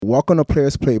welcome to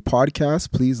Players Play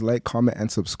Podcast. Please like, comment, and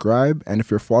subscribe. And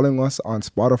if you're following us on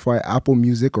Spotify, Apple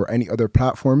Music, or any other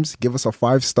platforms, give us a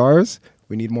 5 stars.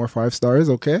 We need more 5 stars,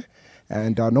 okay?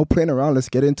 And no playing around. Let's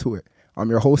get into it. I'm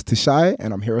your host, Tishai,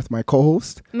 and I'm here with my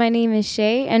co-host. My name is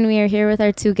Shay, and we are here with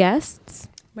our 2 guests.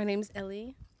 My name's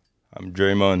Ellie. I'm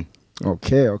Draymond.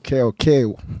 Okay. I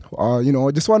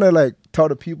just want to tell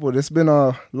the people it's been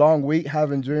a long wait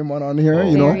having Draymond on here.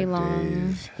 Very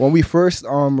long. When we first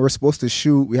were supposed to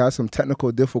shoot, we had some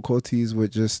technical difficulties with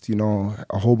just a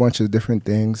whole bunch of different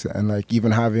things, and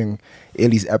even having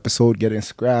Ellie's episode getting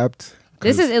scrapped.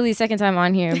 This is Ellie's second time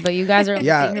on here, but you guys are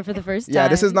seeing her for the first time. Yeah,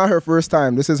 this is not her first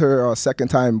time. This is her second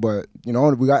time, but we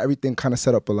got everything kind of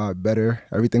set up a lot better.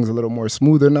 Everything's a little more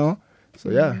smoother now. So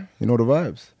yeah, the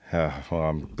vibes. Well,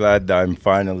 I'm glad that I'm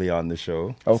finally on the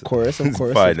show. Of course.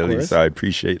 Finally, so I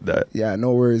appreciate that. Yeah,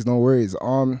 no worries.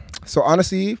 So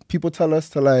honestly, people tell us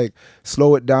to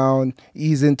slow it down,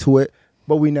 ease into it,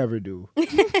 but we never do.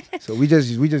 So we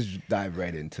just dive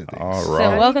right into things. All So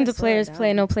right. welcome to Players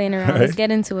Play, no playing around. Let's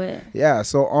get into it. Yeah.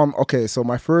 So okay. So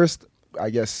my first,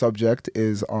 subject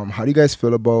is how do you guys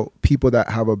feel about people that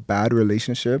have a bad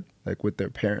relationship with their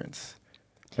parents?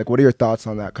 What are your thoughts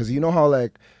on that? Because you know how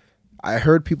I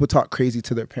heard people talk crazy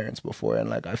to their parents before,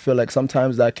 and I feel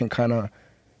sometimes that can kind of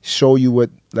show you what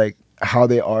how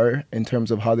they are in terms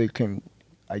of how they can,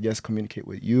 communicate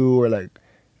with you, or I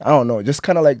don't know, just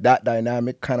kind of that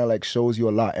dynamic kind of shows you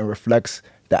a lot and reflects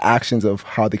the actions of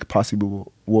how they possibly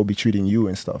will be treating you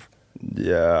and stuff.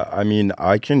 Yeah, I mean,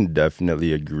 I can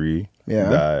definitely agree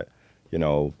that,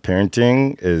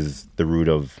 parenting is the root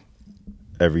of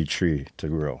every tree to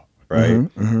grow, right?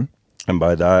 Mm-hmm. And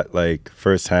by that,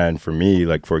 firsthand for me,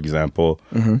 for example,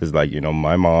 is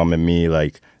my mom and me,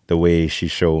 the way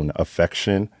she's shown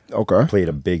affection played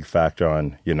a big factor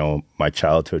on, my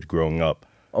childhood growing up.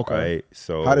 Okay. Right.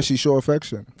 So how does she show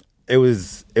affection? It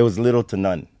was little to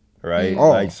none. Right.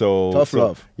 Tough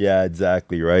love. Yeah,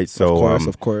 exactly. Right. So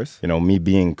of course. Me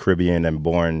being Caribbean and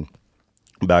born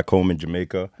back home in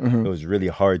Jamaica, it was really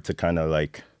hard to kind of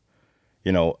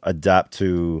adapt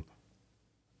to,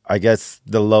 I guess,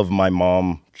 the love my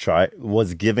mom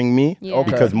was giving me. Yeah.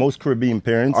 Because most Caribbean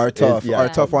parents are tough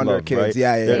on their love, kids. Right?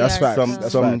 Yeah, that's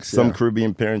facts. Some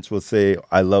Caribbean parents will say,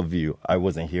 "I love you." I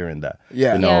wasn't hearing that.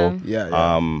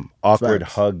 Awkward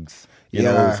facts. hugs. It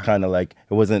was kind of it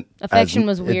wasn't Affection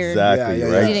was weird. Exactly,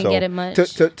 right? You didn't get it much.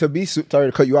 To be sorry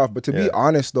to cut you off, but to be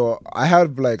honest though, I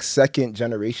have second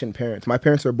generation parents. My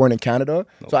parents were born in Canada,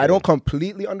 so I don't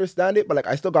completely understand it, but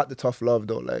I still got the tough love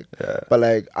though. But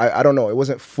I don't know, it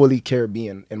wasn't fully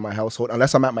Caribbean in my household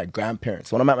unless I'm at my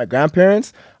grandparents. When I'm at my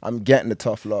grandparents, I'm getting the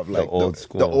tough love, the old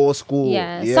school. The old school.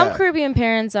 Yeah. Some Caribbean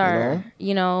parents are,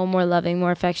 more loving,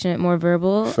 more affectionate, more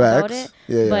verbal about it.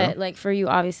 Yeah, but for you,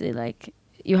 obviously,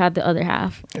 you had the other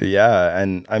half. Yeah,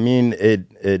 and I mean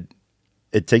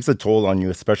it takes a toll on you,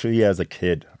 especially as a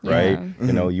kid, right?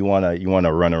 Yeah. You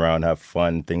wanna run around, have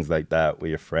fun, things like that with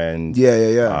your friends.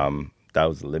 Yeah. That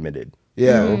was limited.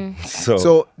 Yeah.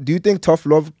 So do you think tough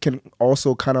love can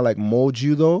also kind of if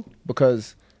you though?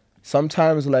 Because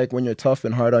sometimes when you're tough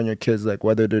and hard on your kids,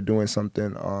 whether they're doing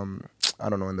something I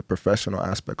don't know, in the professional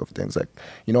aspect of things,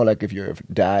 if you're a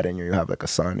dad and you have a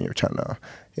son and you're trying to,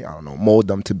 I don't know, mold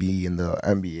them to be in the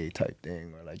NBA type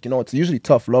thing, or it's usually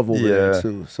tough love over there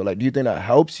too. So do you think that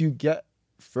helps you get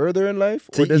further in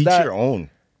life? To each your own.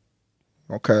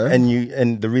 Okay.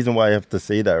 And the reason why I have to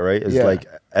say that, right, is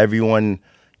everyone,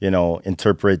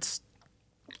 interprets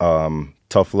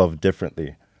tough love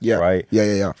differently. Yeah. Right.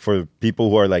 Yeah. For people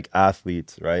who are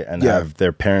athletes, right, and have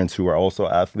their parents who are also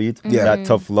athletes, Yeah. that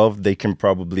tough love, they can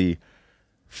probably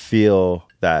feel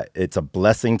that it's a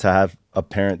blessing to have a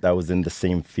parent that was in the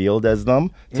same field as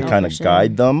them to kind of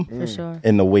guide them For sure.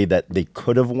 in the way that they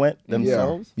could have went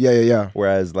themselves. Yeah.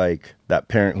 Whereas that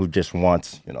parent who just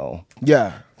wants,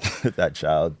 Yeah. that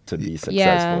child to be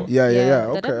successful. Yeah. That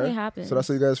Okay. definitely happens. So that's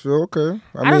what you guys feel? Okay.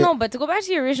 I don't know, but to go back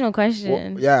to your original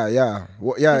question, Yeah.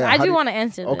 I do want to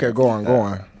answer this. Okay, go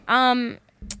on.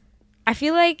 I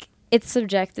feel like it's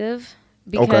subjective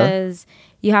because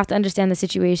you have to understand the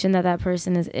situation that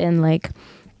person is in.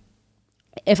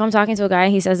 If I'm talking to a guy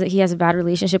and he says that he has a bad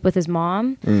relationship with his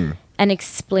mom and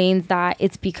explains that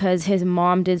it's because his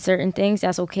mom did certain things,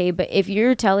 that's okay. But if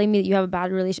you're telling me that you have a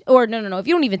bad relationship, or no, if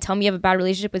you don't even tell me you have a bad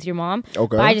relationship with your mom,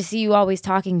 but I just see you always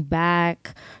talking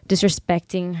back,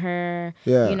 disrespecting her,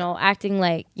 acting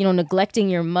neglecting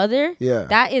your mother,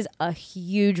 that is a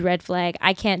huge red flag.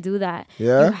 I can't do that.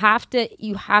 Yeah.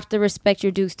 You have to respect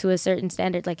your dukes to a certain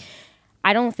standard.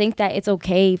 I don't think that it's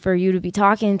okay for you to be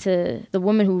talking to the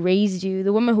woman who raised you,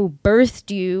 the woman who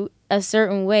birthed you a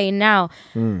certain way. Now,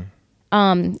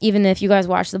 even if you guys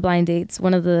watch the blind dates,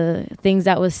 one of the things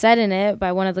that was said in it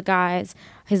by one of the guys,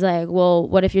 he's like, well,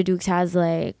 what if your Dukes has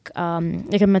like a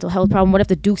mental health problem? What if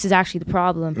the Dukes is actually the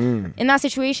problem? In that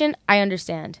situation, I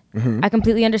understand. I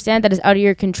completely understand that it's out of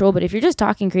your control. But if you're just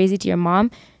talking crazy to your mom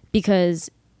because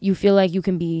you feel like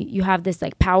you have this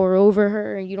like power over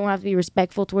her and you don't have to be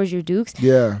respectful towards your Dukes.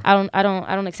 Yeah. I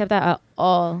don't accept that at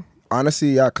all. Honestly,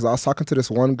 yeah, because I was talking to this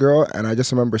one girl, and I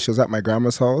just remember she was at my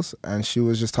grandma's house, and she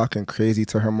was just talking crazy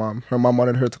to her mom. Her mom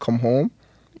wanted her to come home,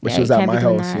 but Yeah, she was you at can't my be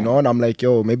doing house, that. you know? And I'm like,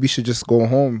 yo, maybe you should just go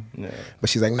home. Yeah. But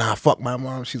she's like, nah, fuck my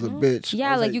mom. She's a bitch.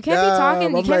 Yeah, I was like, you can't be talking-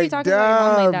 damn. you I'm can't be like, talking about your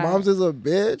mom like damn, that. mom's is a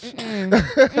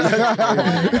bitch.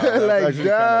 That's Like, actually kinda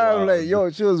damn. wild. Like, yo,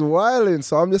 she was wilding.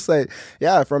 So I'm just like,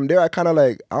 yeah, from there, I kind of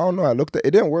like, I don't know. I looked at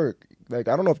it, didn't work. Like,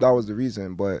 I don't know if that was the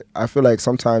reason, but I feel like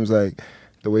sometimes, like,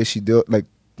 the way she dealt, like,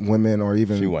 women or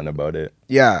even She went about it.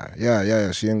 yeah,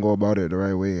 she didn't go about it the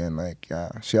right way, and like, yeah,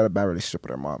 she had a bad relationship with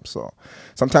her mom. So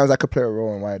sometimes I could play a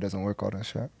role in why it doesn't work out and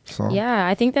shit. So Yeah,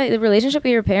 I think that the relationship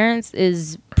with your parents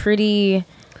is pretty.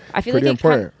 I feel Pretty like it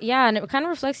kind important. yeah, and it kind of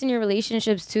reflects in your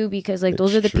relationships too, because like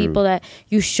those It's are the true. people that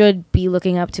you should be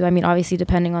looking up to. I mean, obviously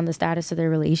depending on the status of their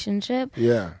relationship,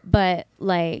 yeah, but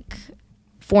like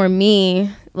for me,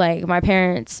 like my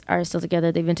parents are still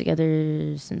together. They've been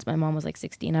together since my mom was like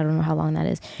 16. I don't know how long that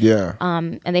is. yeah,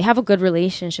 And they have a good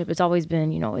relationship. It's always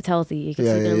been, it's healthy. You can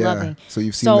yeah, see yeah, they're yeah. loving. So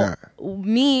you've seen So that.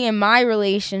 me and my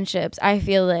relationships, I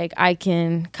feel like I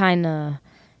can kind of,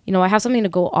 I have something to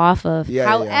go off of. Yeah, yeah.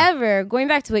 However, going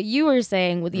back to what you were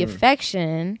saying with the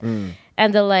affection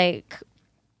and the like,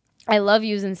 I love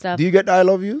yous and stuff Do you get the I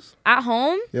love yous? at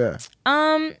home. Yeah.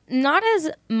 Not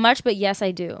as much, but yes,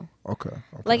 I do. Okay.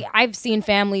 Like I've seen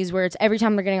families where it's every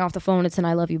time they're getting off the phone, it's an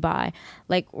I love you, bye.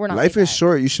 Like we're not. Life like is that.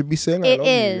 short. You should be saying I It love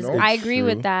is. you. You know? I It's agree true.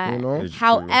 with that. You know? It's true.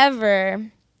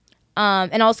 However,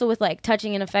 and also with like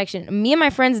touching and affection, me and my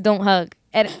friends don't hug,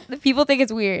 and people think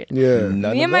it's weird. Yeah. None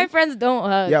Me of and my them? friends don't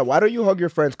hug. Yeah. Why don't you hug your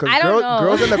friends? Because I don't know.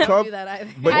 girls in the I don't club, do that either.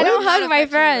 But I don't what? hug my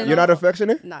friends. You're not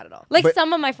affectionate. Not at all. Like but-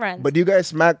 some of my friends. But do you guys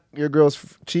smack your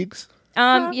girls' cheeks?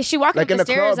 Yeah, she walked Like up in the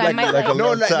the stairs. club, I might like a like. No,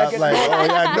 little like- tap, like- like, oh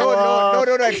yeah,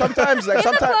 No. Like sometimes, like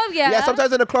sometimes, club, yeah.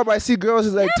 Sometimes in the club, I see girls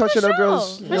is like Yeah, for touching other sure.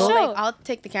 girls. For You know? sure. Like, I'll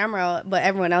take the camera out, but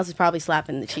everyone else is probably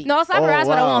slapping the cheek. No, I'll slap her Oh, ass,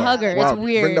 but I won't wow. hug her. Wow. It's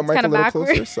weird. Bring the It's mic kind a of little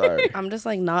closer. backwards. Sorry. I'm just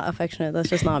like not affectionate. That's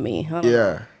just not me. I don't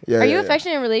know. Yeah. Are you yeah.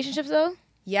 affectionate in relationships though?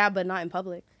 Yeah, but not in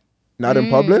public. Not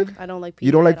in public. I don't like PDA.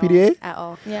 You don't like at all. PDA? At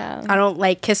all. Yeah. I don't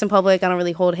like kiss in public. I don't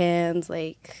really hold hands.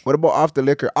 Like, What about off the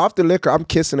liquor? Off the liquor, I'm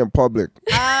kissing in public.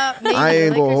 maybe I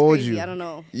ain't gonna liquor's hold crazy. you. I don't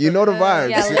know. You know the vibes.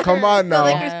 Yeah, liquor- Come on The now.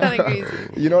 liquor's kind of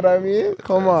crazy. You know what I mean?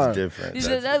 Come on. It's different. He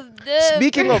That's- said, "That's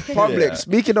Speaking of public, Yeah.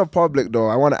 speaking of public though,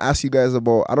 I want to ask you guys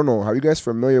about. I don't know. Are you guys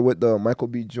familiar with the Michael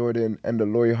B. Jordan and the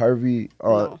Lori Harvey?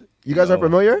 No. You guys are No.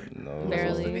 familiar? No.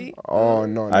 barely." Oh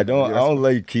no. I don't. Yes. I don't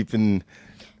like keeping.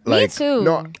 Like, Me too.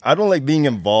 No. I don't like being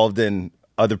involved in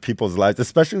other people's lives,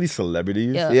 especially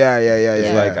celebrities. Yeah. Yeah.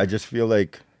 It's like I just feel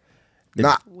like.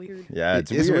 Nah. Weird. Yeah,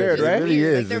 it's, It's weird, It right? really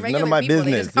Like, is. they're It's none of regular my people.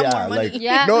 They business. just want Yeah, more money. like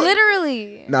Yeah, No.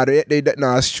 literally. Nah,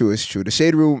 no, it's true. It's true. The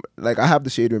shade room, like I have the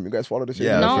shade room. You guys follow the shade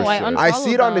Yeah, room? No, for I sure. unfollowed I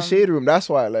see it on the them. shade room. That's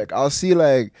why. Like I'll see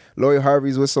like Lori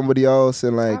Harvey's with somebody else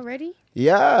and like Already?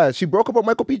 yeah, she broke up with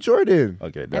Michael B. Jordan.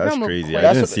 okay, that's Everyone will crazy. quit. I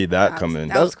didn't That's- see that coming.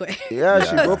 That was quick. Yeah, Yeah,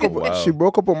 she that's broke up. wow. She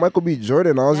broke up with Michael B.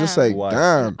 Jordan. I was just Yeah. like, Why?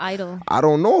 damn. Idol. I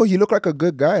don't know. He looked like a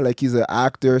good guy. Like he's an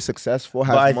actor, successful,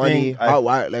 has But I money. think- How,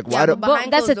 why? Like why? Yeah, do, but But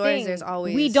behind that's the closed doors, thing. there's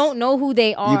always- We don't know who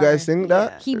they are. you guys think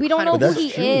that? We don't know But who that's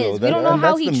he true, is. though. We don't know And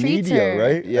how that's he the treats media, her.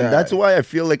 right? Yeah. And that's why I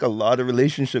feel like a lot of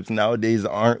relationships nowadays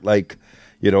aren't like,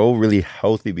 really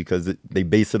healthy because they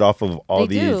base it off of all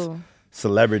They these do.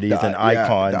 celebrities The- and yeah,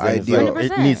 icons. the And it's ideal. like,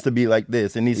 it 100%. needs to be like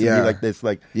this. It needs to Yeah. be like this.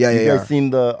 Like, Yeah, you yeah, guys yeah. seen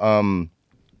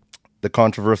the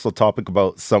controversial topic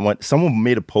about someone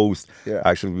made a post Yeah.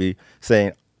 actually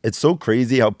saying it's so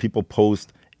crazy how people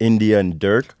post India and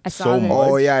Dirk I saw so this. much.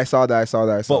 Oh yeah, I saw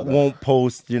that. But won't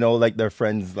post, like their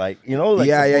friends, like, like Yeah,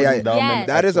 yeah, supporting yeah. them Yes. and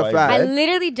That is a XYZ. fact. I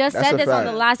literally just That's said a this on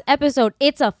fact. the last episode.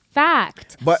 It's a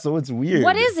fact. But So it's weird.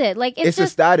 What is it? Like it's a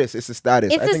just status. It's a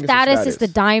status. it's I the think status, it's the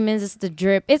diamonds, it's the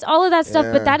drip, it's all of that stuff.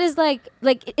 Yeah. But that is like,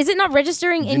 is it not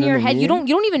registering in know your what I head? You mean?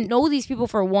 don't even know these people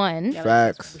for one.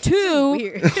 Facts. Two,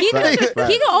 weird. he Facts, could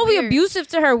facts. all be abusive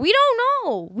to her. We don't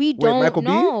know. We don't Michael B?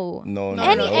 know. No, no,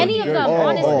 Any no. of them, Oh,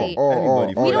 honestly. Anybody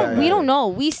We for don't. that. We don't know.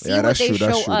 We see Yeah, what that's they true. show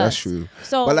That's true. us. That's true.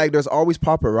 So, But like, there's always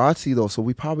paparazzi though, so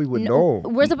we probably would know.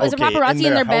 where's the is there Okay, paparazzi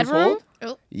in their bedroom? household?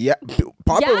 Yeah,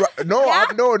 Yeah? No, Yeah?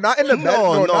 no, not in the bedroom.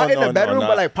 No, no, not in no, the bedroom. no,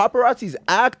 But not. like paparazzi's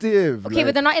active. Okay, like,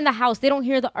 but they're not in the house. They don't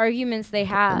hear the arguments they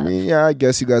have. I mean, yeah, I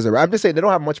guess you guys are. I'm just saying they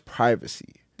don't have much privacy.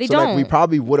 They so like we don't.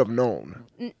 probably would have known.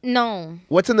 No.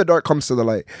 What's in the dark comes to the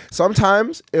light.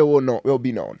 Sometimes it will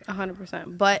be known.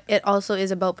 100%. But it also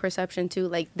is about perception too.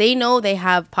 Like they know they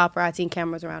have paparazzi and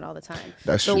cameras around all the time.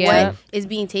 That's so true. Yeah. what is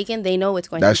being taken, they know it's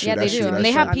going That's to. true. Yeah, they That's do. true. And That's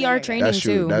they true. have On the PR internet. training That's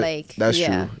true. too. Like, That's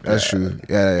yeah. true. That's true.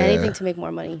 Yeah. Anything to make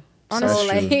more money. Honestly.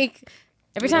 So like,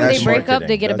 Every time That's they break up,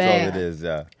 they Marketing. get a That's bag. all it is.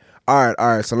 Yeah. All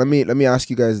right. So let me ask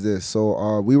you guys this.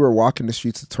 So we were walking the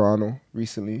streets of Toronto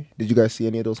recently. Did you guys see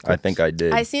any of those clips? I think I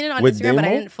did. I seen it on With Instagram, but I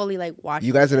Damo? didn't fully like watch.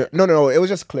 You guys didn't? No. It was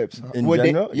just clips. In Would they-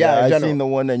 general? yeah, in I general. seen the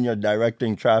one and you're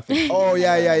directing traffic. Oh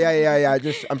yeah.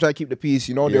 I'm trying to keep the peace.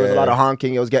 You know, there was a lot of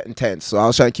honking. It was getting tense, so I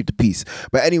was trying to keep the peace.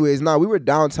 But anyways, we were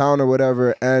downtown or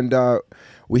whatever, and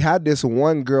we had this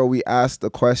one girl. We asked the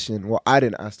question. Well, I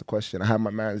didn't ask the question. I had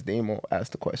my man's Damo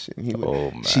ask the question.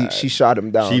 She shot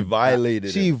him down. She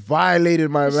violated She him. violated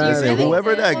my man. Listen, really?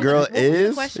 whoever What that was girl the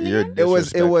is, question you're again? It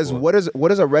was disrespectful.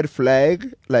 what is a red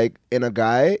flag like in a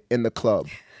guy in the club,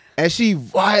 and she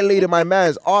violated my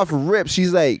man's off rip.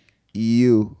 She's like,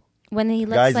 you. When he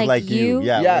looks Guys like you.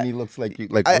 Yeah, Yeah. when he looks like you.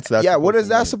 Like, what's that? Yeah, what supposed is to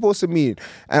that mean? supposed to mean?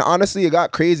 And honestly, it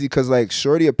got crazy because like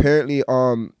Shorty apparently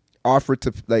offered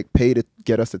to like pay to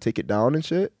get us to take it down and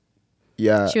shit.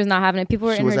 Yeah, She was not having it. People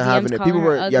were she in her wasn't DMs having it. calling People her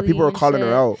were ugly people were and calling her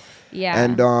shit. out. Yeah.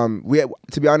 And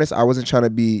to be honest, I wasn't trying to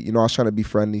be, I was trying to be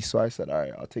friendly, so I said, all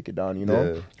right, I'll take it down.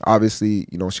 Yeah. Obviously,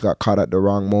 she got caught at the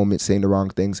wrong moment, saying the wrong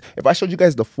things. If I showed you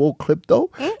guys the full clip though,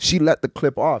 she let the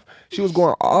clip off. She was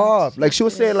going off, like she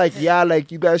was saying, like, yeah,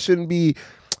 like you guys shouldn't be.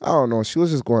 I don't know. She was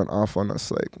just going off on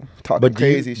us, like talking But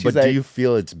crazy. She's but like, do you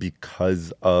feel it's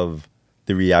because of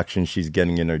the reaction she's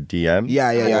getting in her DM?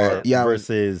 Yeah.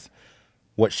 Versus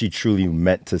what she truly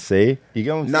meant to say. You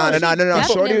get what I'm No. saying? Definitely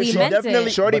Shorty, meant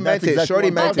it. Shorty But meant that's it. exactly Shorty what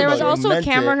I'm meant But it. there was She also a meant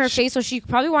camera on it. her face, so she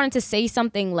probably wanted to say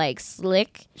something like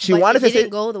slick. She But wanted it to say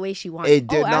didn't go the way she wanted. it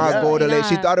did Oh, not go to absolutely late.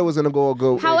 She not. thought it was gonna go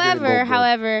good.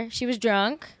 However, she was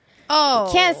drunk. Oh,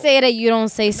 Can't say that you don't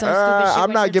say some stupid shit. I'm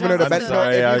when not you're giving her the drunk. benefit.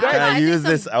 Sorry, If I you guys- can't I think use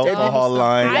some this dumb alcohol stuff.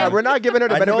 line. Yeah, we're not giving her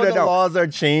the I benefit know of the the doubt. laws are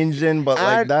changing, but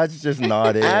like And- that's just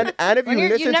not it. And if you When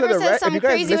listen you never to the said something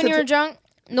crazy when you were drunk.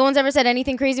 No one's ever said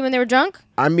anything crazy when they were drunk.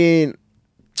 I mean,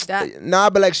 that nah,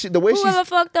 but like the way Whoever she's.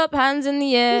 fucked up, hands in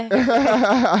the air.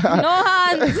 No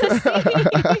hands.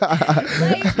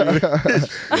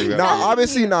 Like, Nah,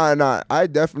 obviously, nah. I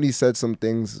definitely said some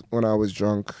things when I was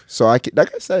drunk. So like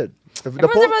I said, if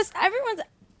the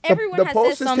everyone the has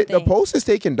post said something. the post is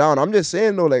taken down. I'm just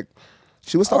saying though, like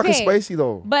she was talking Okay. spicy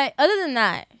though. But other than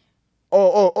that,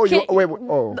 Wait.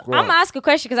 I'm gonna ask a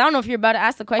question because I don't know if you're about to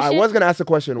ask the question. I was gonna ask a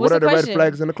question. What's What are the the red question?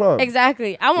 flags in the club?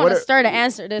 Exactly. I want What to are- start to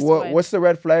answer this one. What's the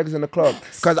red flags in the club?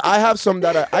 Because I have some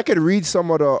that I could read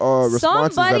some of the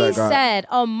responses Somebody that I got. said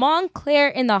a Montclair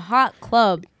in the hot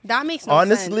club. that makes no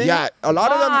Honestly, sense. Yeah, a lot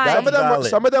Why? of them.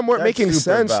 Some of them weren't That's making super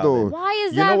sense valid. though. Why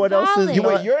is You that know what else valid? is You-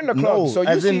 not? you're in the club, no, so you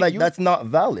as in see- like you- that's not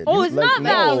valid. Oh, it's not You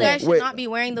valid. guys should Wait. not be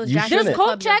wearing those You jackets. shouldn't. in the Coat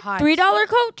club. You're check, hot. $3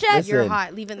 coat check. You're Listen,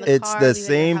 hot. Leaving the It's car. the leaving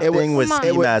same house. thing with Come on.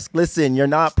 ski mask. Listen, you're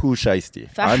not Pooh Shiesty.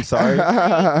 I'm sorry.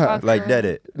 Like that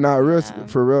it. Nah, real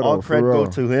for real All though. For cred real.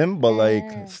 go to him, but like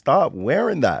stop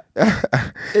wearing that.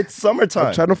 It's summertime.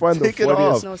 I'm trying to find the Take it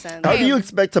funniest- off. No sense. How do you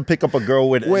expect to pick up a girl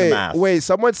with a mask? Wait.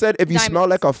 Someone said if you smell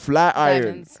like a flat iron.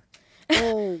 Diamonds.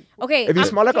 Oh, Okay. If you I'm-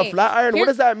 smell like a okay. flat iron, Here- what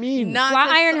does that mean? not Flat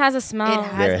just- iron has a It smell.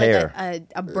 has Their like hair.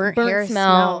 a burnt, Burnt hair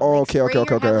smell. Oh, okay, Spray your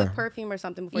head okay. with perfume or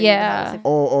something before you leave the Yeah. house.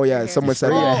 Oh yeah. Someone said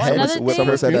Spray your that. head another Someone thing-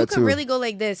 someone said You that could too. really go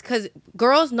like this because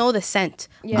girls know the scent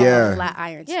Yeah. of flat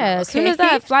iron. Yeah, smell, as soon as okay?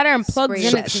 that flat iron plugs Spray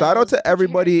in, it. it Shout out to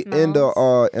everybody Smells. in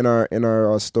the in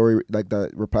our story, like that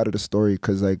reply to the story,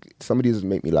 because like some of these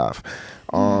make me laugh.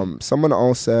 Someone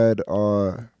else said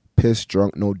piss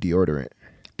drunk, no deodorant.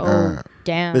 Oh,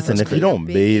 damn. Listen, if you don't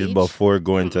Big bathe age. before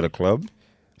going to the club,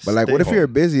 But like, stay what if home. you're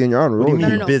busy and you're on What do you road?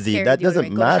 mean No. busy? Hair That deodorant, doesn't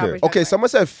go matter. shoppers. Okay, someone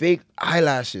said fake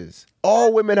eyelashes.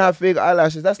 All women have fake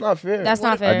eyelashes. That's not fair. That's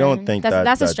not fair. I don't think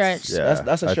that's a stretch. Yeah,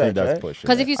 That's a I stretch, think that's right? pushing.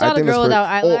 Because it. if you I saw the think it's girl for- without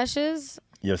oh. eyelashes,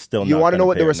 you're still You not want to know gonna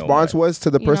what the pay it no response mind. was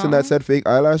to the You person know? that said fake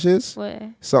eyelashes? what?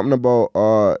 Something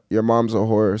about your mom's a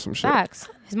whore or some shit. Facts.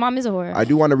 His mom is a whore. I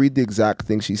do want to read the exact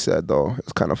thing she said though.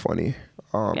 It's kind of funny.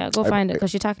 Yeah, go find it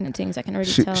because you're talking to things. I can already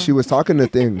She tell. she was talking to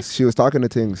things. She was talking to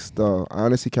things though. I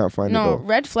honestly can't find it no, though.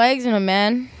 red flags in a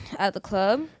man at the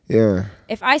club. Yeah.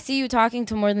 If I see you talking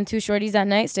to more than 2 shorties that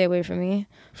night, stay away from me.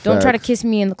 Don't try to Facts. kiss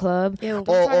me in the club. Ew. Don't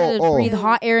try to oh. breathe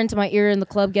hot air into my ear in the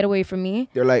club. Get away from me.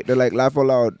 They're like laugh out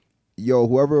loud.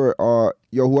 Whoever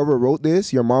wrote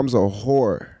this, your mom's a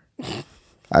whore.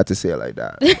 I had to say it like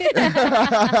that.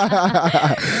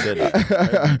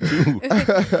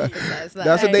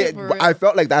 That's what they. I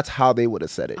felt like that's how they would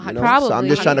have said it. You know? So I'm Probably.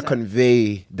 just trying to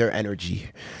convey their energy.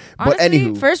 But Honestly,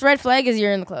 anywho, first red flag is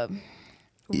you're in the club.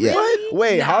 Yeah. Really?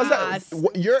 Wait, Nah, how's that?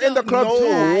 You're in the club No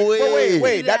too. way. But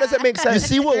wait, that doesn't make You sense.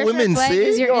 see what First red women flag say?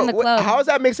 is you're in the club. How does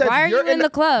that make sense? Why are You're you in the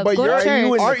club? But Go to you're,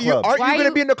 church. aren't you Why gonna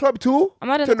you- be in the club too? I'm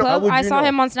not in To the know- club. would I you saw know?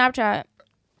 him on Snapchat.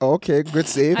 Okay, good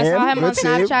save. I saw him good on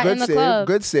save, Snapchat good in the save, club.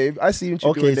 Good save. I see what you're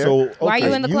Okay, doing there. so Why are you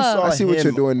okay, in the club? saw I see what you're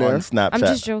him doing there. on Snapchat. I'm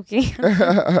just joking.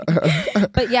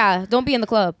 But yeah, don't be in the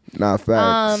club. Nah,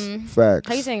 facts. Facts.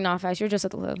 How you saying not facts? You're just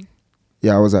at the club.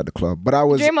 Yeah, I was at the club, but I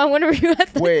was. Draymond, when were you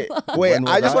at the Wait, club? wait. When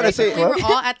was I just I want to at the say. We were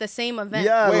all at the same event.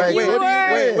 Yeah, Wait, like wait, You wait,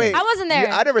 were. wait. I wasn't there.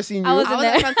 Yeah, I never seen you. I wasn't I was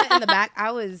there. at front in the back.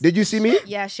 I was. Did you see me?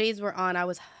 Yeah, shades were on. I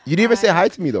was. You didn't even say hi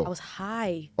to me I though. was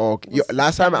high. Oh,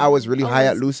 last time I was really high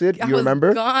at Lucid. I You was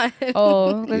remember? Gone.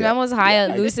 Oh, the Yeah. man was high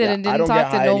at Lucid and I didn't don't talk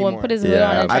get to high no one. anymore. Put his Yeah, hood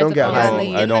on and I tried don't to get fall high asleep.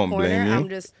 anymore. I In the don't corner, blame you. I'm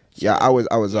just. Yeah, I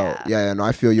was out. Yeah, no,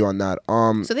 I feel you on that.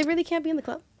 So they really can't be in the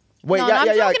club. Wait, No, yeah, I'm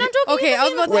yeah, yeah. joking. I'm joking. Okay, I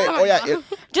was about to Wait, say. oh yeah.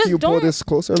 Just Can you pull don't. this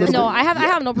closer a little No, bit? I have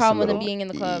no just a problem with little. them being in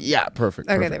the club. Yeah, perfect.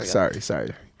 Okay, perfect. there we go.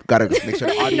 Sorry. Gotta make sure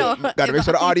the audio. No, gotta make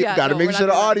sure the audio. yeah, gotta no, make we're sure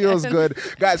not the doing audio is that. good,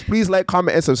 guys. Please like,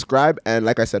 comment, and subscribe. And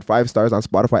like I said, 5 stars on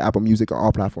Spotify, Apple Music, on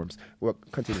all platforms. Well,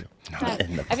 continue.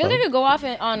 In the I feel like club. I could go off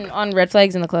on red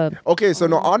flags in the club. Okay, so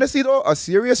no, honestly though, a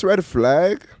serious red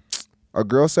flag. A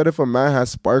girl said if a man has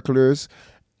sparklers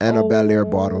and a Bel Air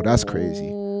bottle, that's crazy.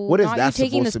 What is Not that you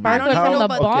taking the supposed to be? sparkler from know, the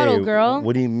but- bottle, Okay, girl.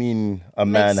 What do you mean a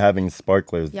man having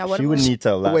sparklers? Yeah, what she would about- need to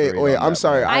elaborate. Wait, on I'm that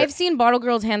sorry. more. I've seen bottle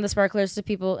girls hand the sparklers to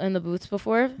people in the booths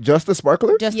before. Just the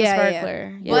sparklers? Just Yeah, the yeah.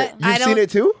 sparkler. Yeah. But I You've don't- seen it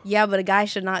too? Yeah, but a guy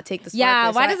should not take the sparkler.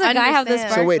 Yeah, why so does I a guy have the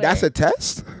understand. So wait, Sparkler. that's a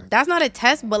test? That's not a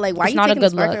test, but like, why It's are you not a taking the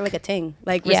good sparkler look. like a ting?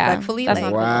 Like Yeah, respectfully, that's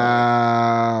like not good.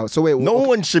 Wow. So wait, No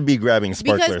one should be grabbing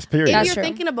sparklers. because Period. if That's you're true.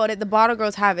 thinking about it, the bottle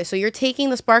girls have it. So you're taking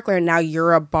the sparkler, and now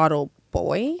you're a bottle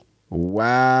boy.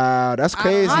 wow, that's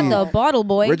crazy. Not the bottle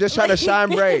boy. We're just trying to shine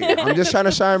bright. I'm just trying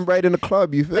to shine bright in the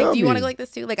club. You feel Like, me? do you want to go like this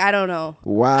too? Like, I don't know.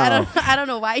 Wow. I don't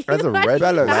know why. You That's a why red you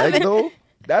Fellas, have it. though.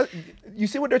 That you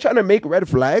see what they're trying to make red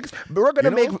flags? But we're gonna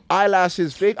You know- make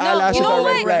eyelashes fake No, eyelashes you know are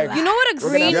red what? flags. You know what a We're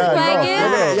gonna green have to- flag no, is? no,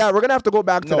 no. Yeah, we're gonna have to go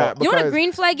back to No. that. You know what a because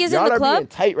green flag is in y'all the are being club?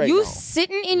 tight right you now.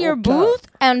 sitting in your cap. booth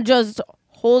and just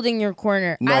holding your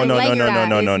corner. No, I no, like no, that.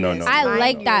 no. I Mind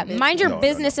like your that. business. Mind your No, no,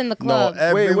 business in the No, club.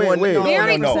 everyone. wait. No,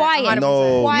 Very no, no. quiet.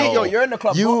 No, Quiet. no. Yo, you're in the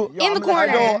club. You- In the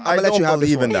corner. I let don't you have this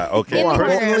believe one. in that. Okay, In the corner.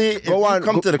 personally, if Go you on,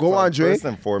 come to the go club, on, Dre. first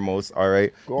and foremost, all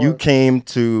right, Go you on. came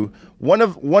to one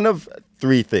of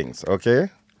 3 things. Okay,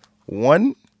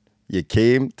 1, you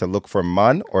came to look for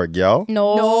man or gal.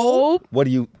 No. What do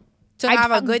you? To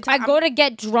have a good time. I go to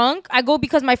get drunk. I go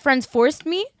because my friends forced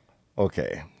me.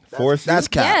 Okay, force. That's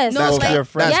cap. Yes. So No, if like- your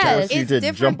friends Yes. force you It's to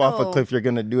different, jump off a though. cliff, you're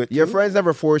gonna do it. Your too? friends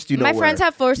never forced you My nowhere. friends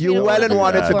have forced me You to go well to and the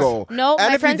wanted to club. go. No, and my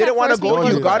if you friends didn't have want to forced me to go, go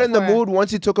you to got the in the club. mood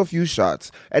once you took a few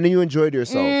shots, and then you enjoyed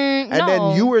yourself. and then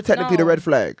no, you were technically the no. red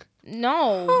flag.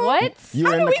 No, what? You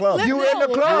were in the club. You were in the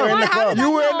No, club. You were in the club.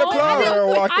 You were in the No, club. I You're a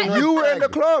walking red You were in the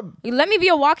flag. club. Let me be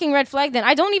a walking red flag then.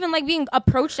 I don't even like being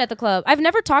approached at the club. I've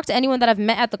never talked to anyone that I've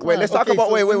met at the club. Wait, let's talk Okay, about.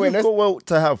 so wait. when you Let's go out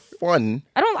to have fun.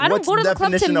 I don't what's go to the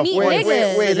club to definition of meet fun?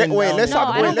 niggas. Let's No,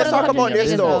 talk. I Wait, don't let's go to talk the about club to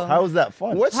this meet though. niggas, How's that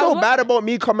fun? What's How so what? bad about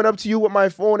me coming up to you with my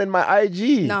phone and my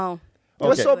IG? No.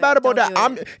 What's Okay. so bad about Don't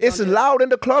that? do it. It's Don't do it. loud in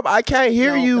the club. I can't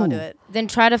hear No, you. Don't do it. Then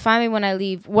try to find me when I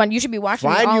leave. When you should be watching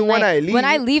Find me all you when night. I leave? When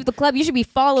I leave the club, you should be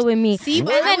following me. See,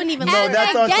 but and I then, wouldn't even and know then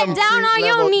that's on get some down on street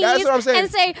your level. knees That's what I'm saying.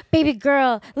 and say, "Baby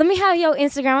girl, let me have your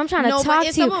Instagram. I'm trying to No, but talk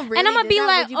if to you." someone really And I'm gonna did be that,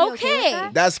 like, would you be okay with "Okay."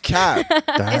 that? That's cap.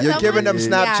 If You're giving them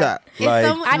someone- Snapchat. If Like,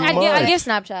 someone- I much. give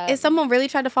Snapchat. if someone really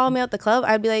tried to follow me out the club,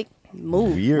 I'd be like,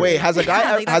 move. Weird. Wait, has a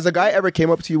guy Like, has a guy ever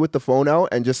came up to you with the phone out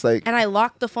and just like, And I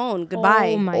locked the phone.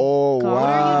 Goodbye. Oh my oh God.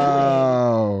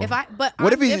 wow. If I, but What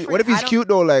I'm if he's different. what if I he's don't- cute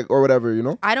though, like or whatever, you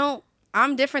know?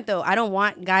 I'm different though. I don't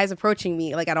want guys approaching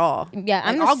me like at all. Yeah,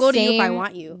 I'm Like, the I'll go to you if I same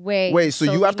want you. way. Wait, so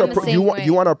you have to I'm the appro- same you want way.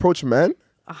 you want to approach men?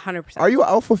 100%. Are you an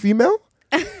alpha female?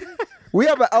 We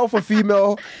have an alpha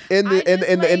female in the I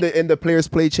just in the players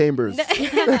play chambers. Same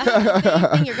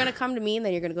thing. You're gonna come to me and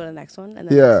then you're gonna go to the next one and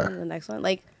then Yeah. the next one and the next one.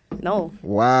 Like, no.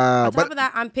 Wow. On top But of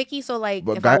that, I'm picky, so like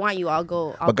but if guy- I want you, I'll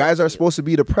go. but guys are supposed to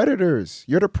be the predators.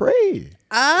 You're the prey.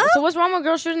 So what's wrong with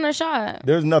girls shooting their shot?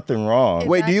 There's nothing wrong.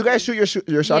 Wait, do you guys shoot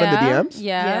your shot in the DMs?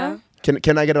 Yeah.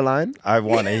 Can I get a line? I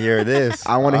want to hear this.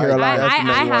 I want to hear a line. I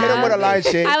definitely wanna have. Hit him with a hear line,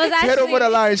 this. Shay. I was Hit him with a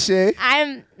actually- line,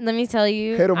 Shay. Let me tell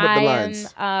you. Hit 'em with the I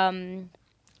lines.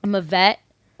 I'm a vet.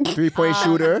 3-point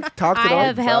shooter. Talk to I them.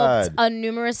 have helped God. a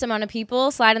numerous amount of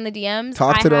people slide in the DMs.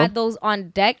 Talk I to them. had those on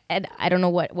deck, and I don't know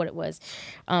what it was.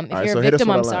 If right, you're so a hit us victim,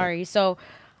 with a I'm line. sorry. So,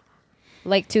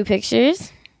 like 2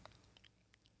 pictures,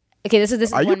 Okay, this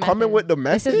is Are you one coming method. with the This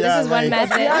method? is Yeah, one like-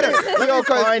 method. Yo,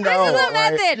 'cause- I know. This is a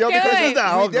method. Yo, because Okay,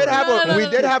 wait. we did have a No, we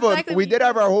did have a exactly. we did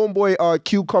have our homeboy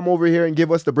Q come over here and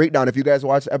give us the breakdown. If you guys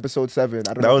watched episode 7,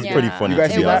 I don't That know. was pretty Yeah. funny. You guys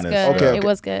to see be that? It was honest. good. Okay, It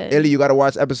was good. Illy, you got to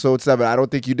watch episode 7. I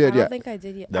don't think you I did don't yet. think I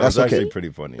did yet. That That's was actually okay. pretty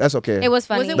funny. That's okay. It was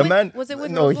funny. Was it The with, man- was it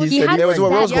with no, Rose he Gold? said had it was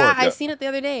with Rose Yeah, Gold. I seen it the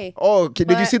other day. Oh, did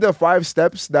you But- see the 5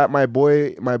 steps that my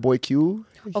boy Q?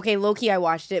 Okay, low key, I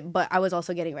watched it, but I was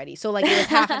also getting ready. So like it was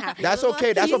half and half. That's It was okay.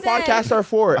 like- That's He what said- podcasts are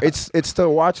for. It's to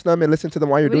watch them and listen to them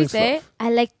while you're What do you doing say? stuff.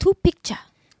 I like 2 picture,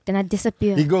 then I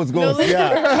disappear. He goes, No,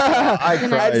 yeah. I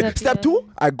Then I cried. disappear. Step 2,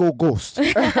 I go ghost.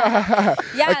 Yeah,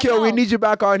 Akil, we no. need you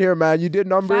back on here, man. You did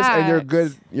numbers and you're Facts.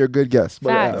 good. You're good guest.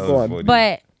 But yeah, Facts. go That was on. funny.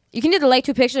 But you can do the like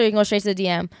 2 picture, or you can go straight to the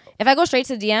DM. If I go straight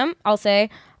to the DM, I'll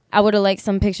say I would have liked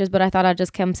some pictures, but I thought I'd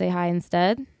just come say hi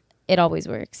instead. It always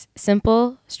works.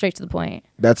 Simple, straight to the point.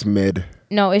 That's mid.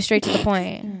 No, it's straight to the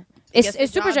point. It's Gets the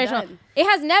super job straight. done. It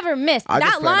has never missed. I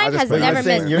just That playing, I line just has playing.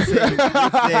 never You're missed.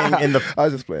 You're saying in the I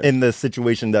was just playing. in the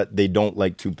situation that they don't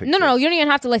like 2 pictures. No, you don't even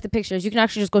have to like the pictures. You can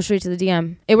actually just go straight to the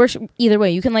DM. It works either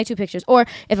way. You can like 2 pictures. Or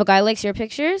if a guy likes your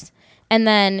pictures and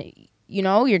then,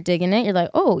 you're digging it, you're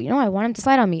like, oh, I want him to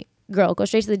slide on me. Girl, go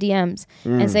straight to the DMs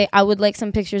and say, I would like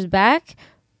some pictures back,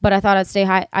 but I thought I'd say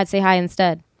hi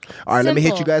instead. All right, let me hit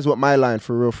Simple. you guys with my line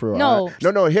for real. No. All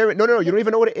right. No, hear it. No, you don't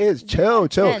even know what it is. Chill.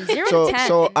 10, 0 to so 10.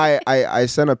 so I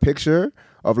sent a picture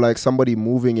of like somebody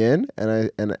moving in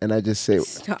and I just say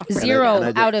Stop. and I- 0 and I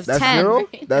just- out of that's 10. 0?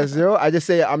 That's 0. I just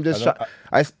say I'm just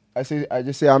I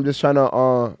just say I'm just trying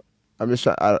to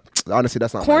honestly,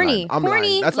 that's not Corny. my line. I'm Corny,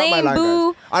 lying. That's not my lame, line,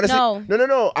 boo. guys. Honestly,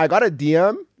 no. I got a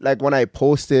DM like when I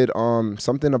posted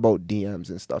something about DMs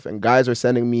and stuff, and guys are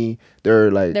sending me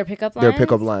their pickup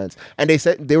lines, lines? and they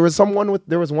said there was one with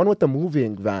the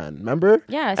moving van. Remember?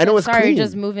 Yeah, I and said, it was sorry, clean.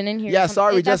 just moving in here. Yeah, That's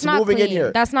sorry, just not moving in clean.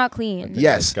 here. That's not clean.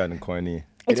 Yes. It's kind of corny.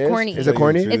 It's It is? corny. Is it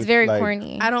corny? It's very Like,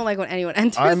 corny. I don't like when anyone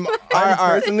enters. I'm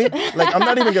personally like I'm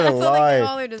not even gonna So, like,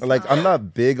 y'all lie. are just Like not. I'm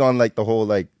not big on like the whole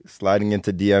like sliding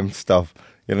into DM stuff.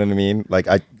 You know what I mean? Like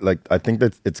I think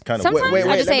that it's kind of Sometimes Wait,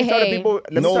 I just let say me tell the hey. people.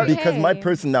 Let me no, tell- because my Hey.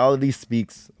 personality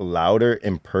speaks louder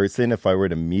in person if I were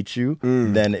to meet you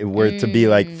than it were to be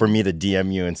like for me to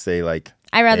DM you and say like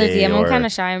I rather hey, DM. I'm or, kind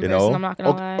of shy in you person. know? I'm not gonna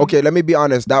lie. Okay, let me be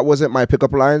honest. That wasn't my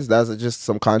pickup lines. That's just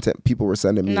some content people were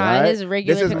sending me. Nah, alright? his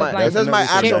regular this is pickup my lines this is my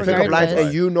are actual legit pickup lines, regardless.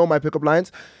 and you know my pickup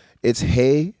lines. It's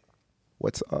hey,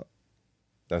 what's up?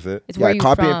 That's it. It's Yeah, where I you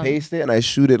copy from. and paste it, and I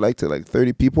shoot it like to like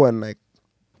 30 people, and like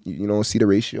see the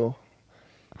ratio,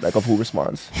 like of who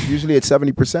responds. Usually it's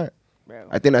 70%.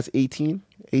 I think that's 18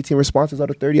 responses out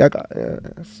of 30. I got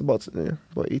it's about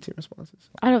 18 responses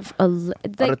Out of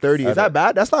out of 30. Is that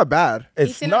bad? That's not bad.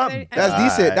 It's 18 not out of 30. That's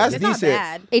decent. That's It's not decent.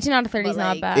 bad. 18 out of 30 is But, not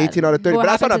like, bad. 18 out of 30, What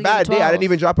but that's not a happens if bad you day. I didn't 12?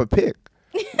 even drop a pic.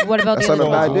 What about That's the not other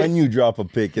a bad one? day. when you drop a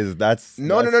pic that's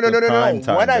No. the prime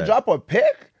time When I then. drop a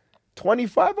pic,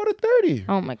 25 out of 30.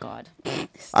 Oh my god.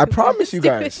 I promise you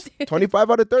guys,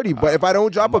 25 out of 30. But if I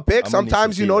don't drop a pic, I'm gonna need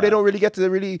sometimes to they see that. don't really get to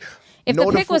really. If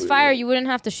know the pic was food. fire, you wouldn't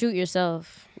have to shoot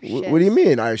yourself. What do you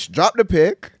mean? I drop the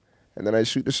pic, and then I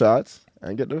shoot the shots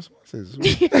and get the responses.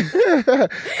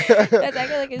 That's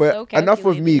actually like it's But so enough of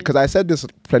me, calculated. because I said this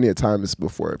plenty of times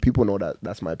before. People know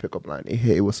that's my pickup line.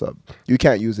 Hey, what's up? You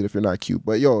can't use it if you're not cute.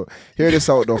 But yo, hear this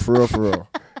out though, for real.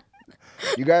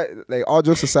 You guys, like, all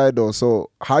jokes aside though, so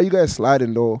how you guys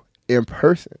sliding though in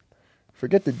person?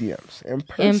 Forget the DMs. In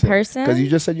person. In person? Because you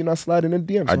just said you're not sliding in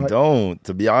DMs. I so how- don't,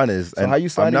 to be honest. So And how you I'm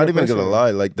sliding not in even person? gonna lie.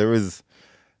 Like there was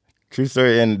true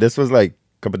story, and this was like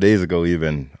a couple days ago.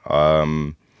 Even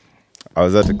I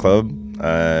was at the club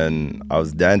and I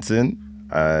was dancing,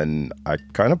 and I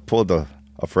kind of pulled a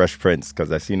Fresh Prince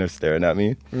because I seen her staring at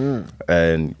me.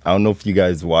 And I don't know if you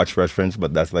guys watch Fresh Prince,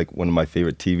 but that's like one of my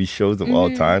favorite TV shows of all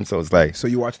time. So it's like, So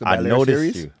you watched the I Bel Air noticed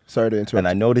series? you. Sorry to interrupt. and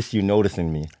I noticed you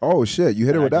noticing me. Oh shit, you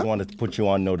hit it And I with just that? wanted to put you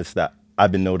on notice that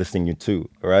I've been noticing you too,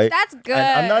 right? That's good.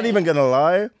 And I'm not even gonna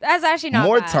lie. That's actually not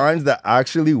More bad. times that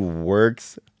actually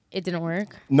works. It didn't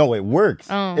work. No, it works.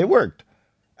 Oh. It worked.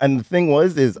 And the thing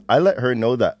is I let her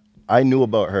know that I knew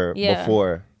about her Yeah.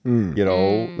 before,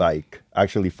 like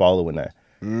actually following her,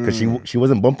 because she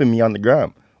wasn't bumping me on the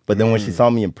gram. But then when she saw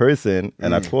me in person,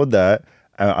 and I told that,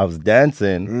 and I was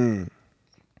dancing,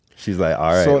 she's like,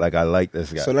 "All right, So- like I like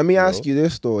this guy." So let me ask you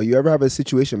this though: you ever have a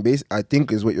situation based? I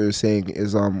think is what you're saying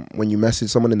is when you message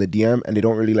someone in the DM and they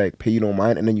don't really like pay you no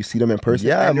mind, and then you see them in person,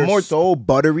 Yeah, and they're more- so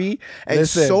buttery and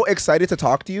Listen. so excited to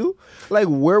talk to you. Like,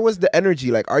 where was the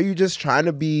energy? Like, are you just trying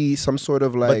to be some sort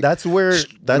of like? But that's where you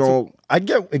know, I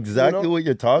get exactly you know, what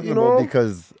you're talking you about, know?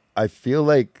 because I feel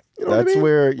like You know what I That's mean?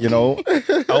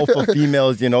 where, alpha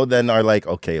females, then are like,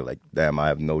 okay, like, damn, I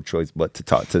have no choice but to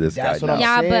talk to this That's guy what now. I'm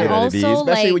Yeah, saying. but You know what it also is?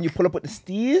 Especially like, when you pull up with the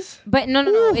steez. but no,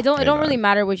 it don't Hey, really man.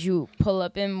 matter what you pull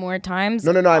up in more times.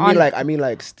 No. I on- mean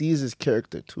like Steez is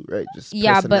character too, right? Just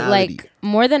yeah, but personality. like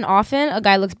more than often, a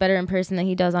guy looks better in person than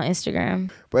he does on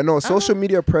Instagram. But no, social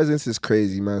media presence is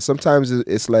crazy, man. Sometimes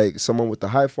it's like someone with a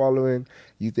high following.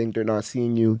 You think they're not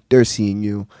seeing you, they're seeing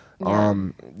you. Yeah.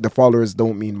 The followers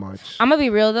don't mean much. I'm gonna be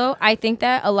real though. I think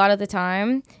that a lot of the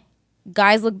time,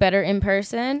 guys look better in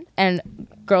person and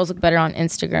girls look better on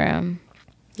Instagram.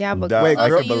 Yeah, but That girls I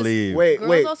also can use, believe.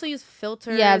 girls also use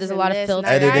filters. Yeah, there's a and lot of this and filters.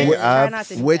 that. Editing Guys try apps. not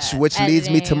to do Which that. leads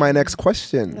me to my Editing. next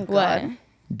question. Oh, What? God.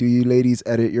 Do you ladies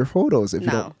edit your photos? If you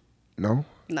No. don't, no.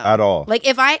 No. At all. Like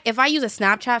if I use a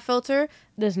Snapchat filter,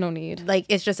 There's no need. like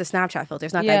it's just a Snapchat filter.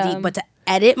 It's not Yeah. that deep. But to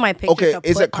edit my picture, Okay, to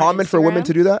is put it common on for women Instagram,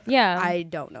 to do that? Yeah. I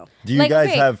don't know. Do you Like, guys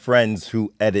okay. have friends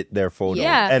who edit their photos?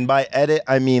 Yeah. And by edit,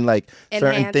 I mean like certain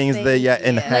Enhance things that, things, yeah.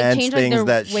 enhance Like change like things their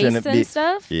that waist shouldn't and be.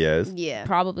 stuff. Yes. Yeah.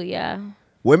 Probably, yeah.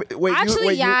 Women, wait,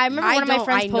 Actually, yeah. I remember I one of my don't-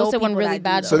 friends I know posted one people really that do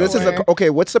bad. that. So this is before. okay.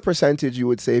 What's the percentage you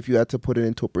would say if you had to put it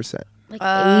into a percent? like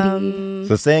 80.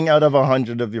 So saying out of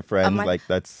 100 of your friends, my- like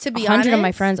that's To be 100 honest, of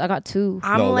my friends, I got 2.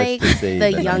 I'm No, let's like just say the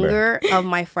the number. younger of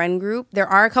my friend group. There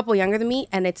are a couple younger than me,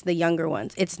 and it's the younger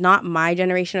ones. It's not my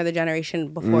generation or the generation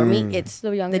before me. It's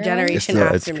The younger the ones? generation It's-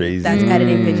 yeah, it's after me crazy. that's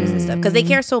editing pictures and stuff because they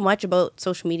care so much about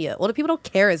social media. Older people don't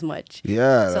care as much.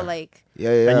 Yeah. So like, yeah.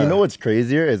 And you know what's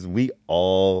crazier is we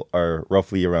all are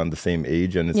roughly around the same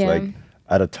age, and it's Yeah. like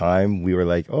at a time we were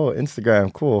like, oh,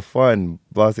 Instagram, cool, fun,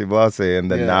 blase blase,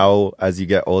 and then Yeah. now as you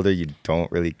get older, you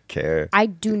don't really care. I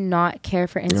do not care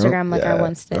for Instagram like I Yeah,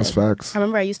 once did. That's facts. I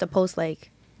remember I used to post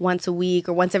like once a week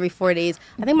or once every 4 days.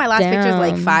 I think my last picture is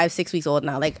like Damn. 5-6 weeks old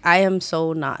now. Like I am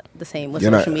so not the same with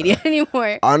You're social not- media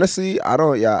anymore. Honestly, I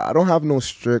don't have no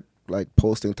strict like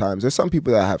posting times. There's some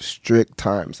people that have strict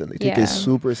times and they take Yeah. it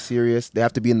super serious. They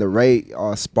have to be in the right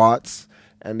spots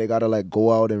and they gotta like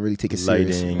go out and really take it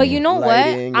serious. Lighting. But you know what?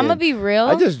 Lighting I'm gonna and- be real.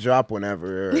 I just drop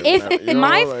whenever. if whenever, you know,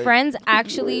 my like- friends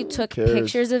actually took cares?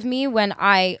 pictures of me when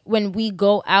we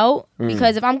go out, Mm.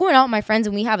 because if I'm going out with my friends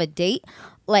and we have a date,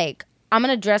 like I'm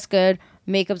gonna dress good,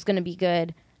 makeup's gonna be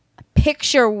good,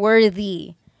 picture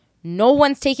worthy. No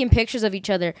one's taking pictures of each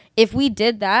other. If we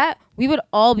did that, we would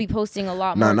all be posting a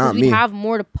lot Nah, more not because we'd me. have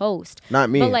more to post. Not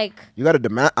me. But like you gotta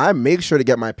demand. I make sure to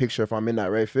get my picture if I'm in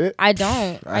that right fit. I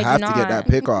don't. I do have not. to get that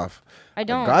pic off. I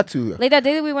don't. got to. Like that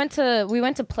day that we went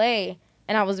to play,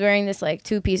 and I was wearing this like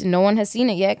 2-piece. No one has seen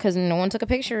it yet because no one took a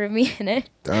picture of me in it.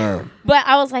 Damn. But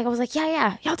I was like,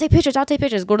 yeah, y'all take pictures.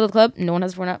 Go to the club. No one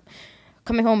has their phone up.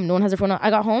 Coming home, no one has their phone up.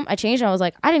 I got home, I changed, and I was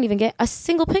like, I didn't even get a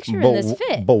single picture in this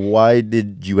fit. But why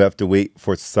did you have to wait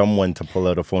for someone to pull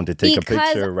out a phone to take Because a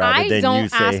picture rather I than don't you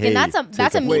say, ask, and hey, that's a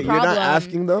take me Wait, problem. you're not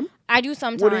asking them? I do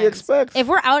sometimes. What do you expect? If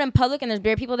we're out in public and there's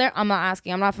bare people there, I'm not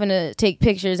asking. I'm not gonna take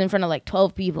pictures in front of like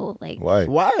 12 people. Like, Why?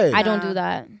 Why? I don't do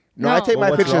that. No, I take my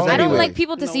Well, what's pictures wrong? I don't anyway. like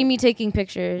people to see No. me taking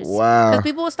pictures. Wow. Because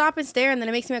people will stop and stare, and then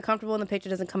it makes me uncomfortable, and the picture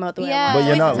doesn't come out the way Yeah. I But want.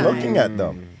 you're It's not a waste of looking time. at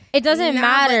them. It doesn't Nah,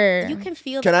 matter. but you can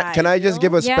feel. Can I just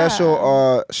give a Yeah.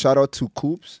 special shout out to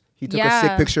Coops? He took a Yeah.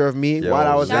 sick picture of me Yo, while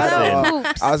I was Shout at out I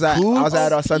Coops. was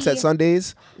at Sunset Coops.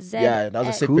 Sundays. Z- Yeah, that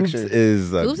was a sick Coops picture.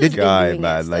 is a Coops has been guy, doing it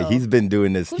man. Like still. he's been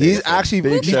doing this. Coops thing. He's is- actually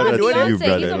Big Coops shout been out doing to it. you, Beyonce,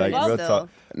 brother. he's Like above real though. talk.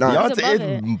 No, He's Beyonce above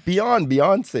is beyond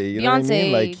Beyonce. You know what I mean?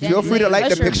 Beyonce, Like Demi Feel free to like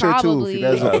the Usher picture too, if you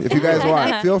guys probably. if you guys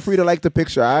want. Feel free to like the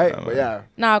picture, all right? But yeah,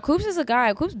 Nah, Coops is a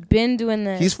guy. Coops been doing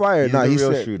this. he's fired. He's Nah, the he's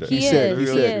real sick. shooter. He He's is. sick. He He's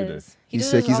sick. is. He He's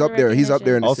deserves sick. He's all up the there. He's up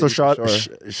there in the also city, shot for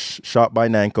sure. shot by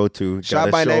Nanko too. Shot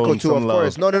Gotta by show him Nanko too, some of love.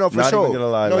 course. No, for Not sure. even gonna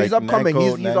lie. No, like, he's upcoming.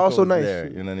 Nanko- He's also Nanko's nice. there,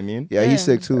 you know what I mean? Yeah, he's Yeah.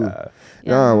 sick too. Yeah,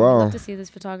 Yeah, I wow. love to see these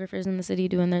photographers in the city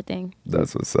doing their thing.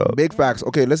 that's what's up. Big facts.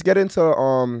 Okay, let's get into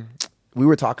we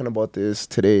were talking about this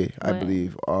today, I What?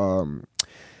 believe.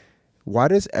 Why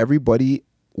does everybody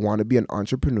want to be an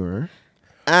entrepreneur?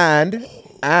 And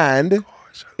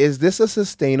is this a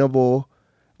sustainable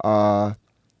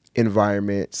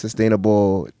environment,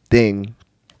 sustainable thing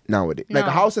nowadays? Like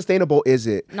No. how sustainable is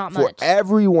it Not for much.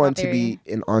 everyone Not to very. be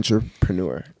an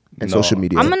entrepreneur in No. social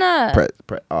media? I'm gonna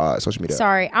social media.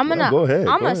 Sorry, I'm No, gonna go ahead,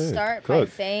 I'm go gonna ahead. start by Cook.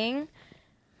 saying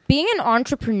being an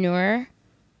entrepreneur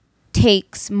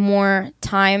takes more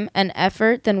time and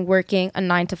effort than working a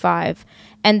 9 to 5.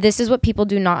 And this is what people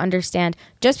do not understand.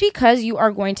 Just because you are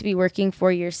going to be working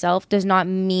for yourself does not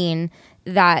mean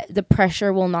that the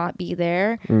pressure will not be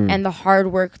there and the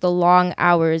hard work, the long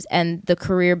hours, and the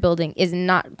career building is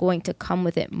not going to come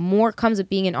with it. More comes with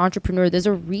being an entrepreneur. There's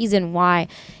a reason why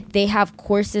they have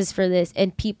courses for this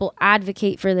and people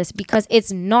advocate for this because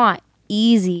it's not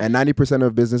easy. And 90%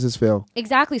 of businesses fail.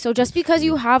 Exactly. So just because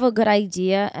you have a good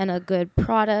idea and a good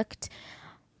product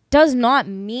does not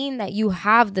mean that you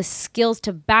have the skills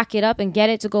to back it up and get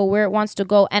it to go where it wants to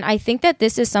go. And I think that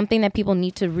this is something that people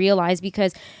need to realize,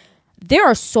 because there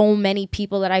are so many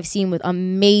people that I've seen with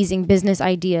amazing business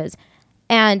ideas,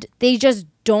 and they just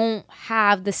don't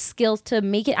have the skills to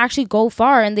make it actually go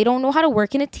far, and they don't know how to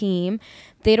work in a team.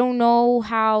 They don't know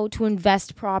how to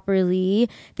invest properly.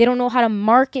 They don't know how to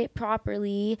market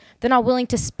properly. They're not willing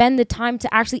to spend the time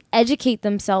to actually educate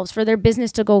themselves for their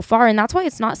business to go far. And that's why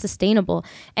it's not sustainable.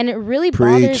 And it really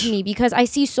bothers me, because I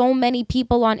see so many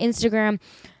people on Instagram,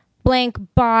 blank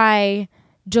by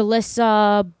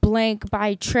Jalissa, blank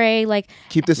by Trey. Like,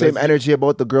 keep the same energy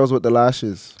about the girls with the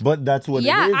lashes. But that's what it is.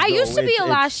 Yeah, I though. used to be a It's-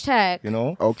 lash tech. You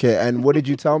know? Okay, and what did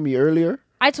you tell me earlier?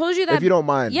 I told you that. If you don't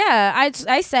mind. Yeah,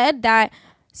 I said that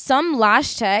some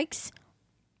lash techs,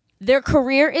 their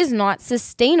career is not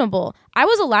sustainable. I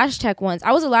was a lash tech once.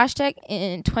 I was a lash tech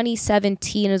in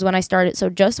 2017 is when I started. So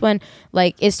just when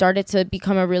like it started to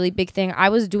become a really big thing, I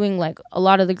was doing like a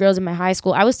lot of the girls in my high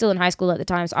school. I was still in high school at the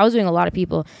time. So I was doing a lot of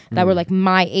people that were like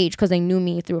my age, because they knew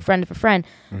me through a friend of a friend.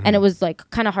 And it was like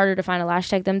kind of harder to find a lash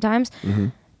tech them times.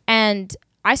 And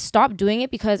I stopped doing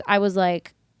it because I was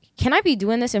like, can I be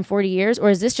doing this in 40 years, or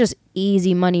is this just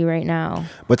easy money right now?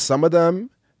 But some of them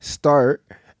start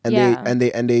and Yeah.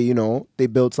 they you know, they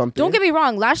build something. Don't get me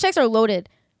wrong, lash techs are loaded.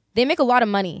 They make a lot of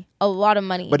money.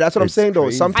 But that's what I'm It's saying though.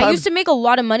 crazy. Sometimes I used to make a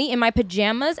lot of money in my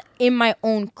pajamas in my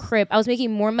own crib. I was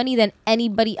making more money than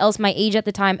anybody else my age at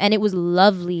the time, and it was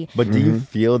lovely. But do you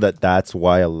feel that that's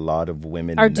why a lot of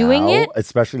women Are doing now, it?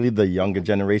 especially the younger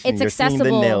generation, It's you're seeing the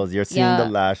accessible. nails, you're seeing Yeah. the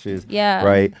lashes, Yeah.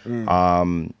 right?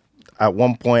 At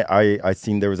one point, I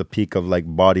seen there was a peak of like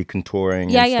body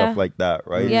contouring Yeah, and yeah. stuff like that,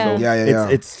 right? Yeah. So Yeah.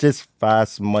 It's just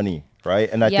fast money, right?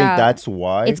 And I Yeah. think that's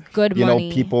why It's good you money.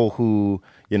 know, people who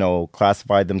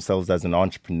classify themselves as an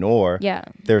entrepreneur, Yeah.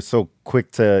 they're so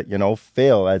quick to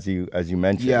fail, as you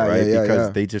mentioned, Yeah, right? yeah, Because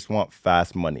yeah. they just want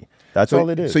fast money. That's so, all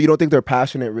it is. So you don't think they're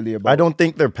passionate really about I don't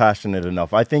think they're passionate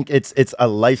enough. I think it's a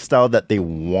lifestyle that they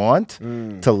want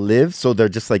to live. So they're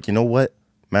just like, you know what,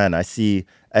 man, I see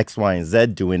X, Y, and Z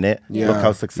doing it. Yeah, Look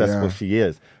how successful yeah. she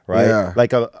is, right? Yeah.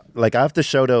 Like I have to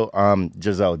shout out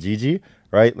Giselle Gigi,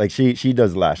 right? Like she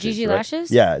does lashes. Gigi right?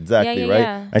 Lashes? Yeah, exactly, Yeah, right?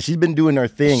 yeah. And she's been doing her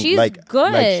thing. She's like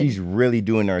good. Like she's really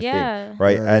doing her Yeah. thing,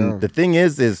 right? Yeah, and yeah. the thing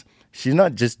is she's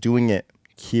not just doing it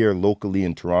here locally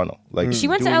in Toronto. Like She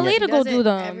went to doing LA it- to go does do it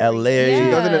them. every- LA,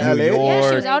 She does it in New LA? York, Yeah,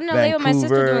 she was out in LA with my sister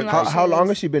Vancouver. doing lashes. how long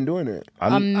has she been doing it?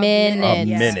 A minute. A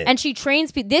minute. And she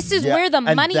trains people. This is Yeah, where the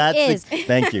and money that's is.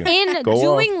 Thank you. In Go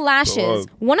doing on. lashes, Go on.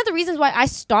 one of the reasons why I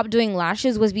stopped doing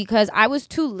lashes was because I was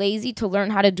too lazy to learn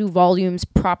how to do volumes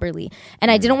properly.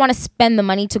 And I didn't want to spend the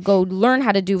money to go learn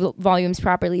how to do volumes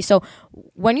properly. So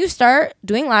when you start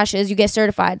doing lashes, you get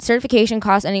certified. Certification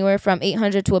costs anywhere from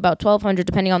 $800 to about $1,200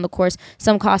 depending on the course.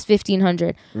 Some cost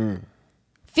 $1,500.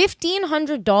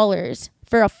 $1,500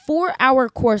 for a 4-hour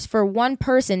course for one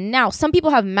person. Now, some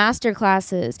people have master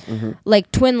classes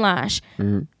like Twin Lash.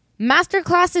 Master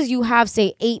classes, you have,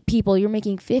 say, 8 people. You're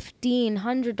making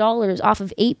 $1,500 off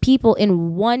of 8 people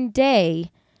in one day.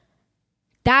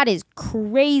 That is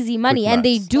crazy money. Quick And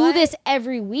they maths. do But this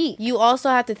every week. You also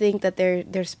have to think that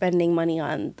they're spending money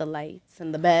on the lights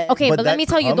and the bed. Okay, but let that me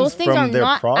tell you, comes those things from are their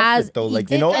not profit, as though.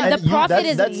 Like, and the profit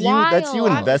is that's wild. you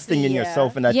investing in Yeah.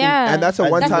 yourself, and I Yeah. think And that's a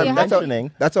as one you time. were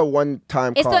mentioning, That's a one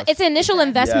time cost. It's an initial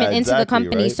investment Yeah, into the exactly,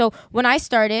 company. right? So when I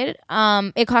started,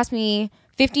 it cost me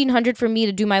 $1,500 for me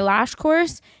to do my lash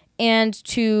course and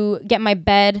to get my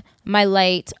bed, my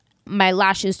light, my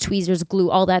lashes, tweezers,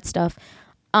 glue, all that stuff.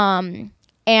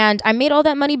 And I made all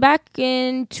that money back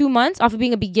in 2 months off of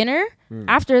being a beginner.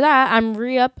 After that, I'd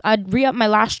re-up my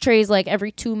lash trays like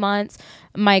every 2 months,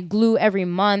 my glue every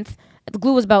month. The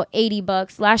glue was about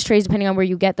 $80. Lash trays, depending on where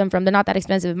you get them from, they're not that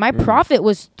expensive. My profit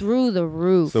was through the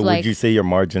roof. so like, would you say your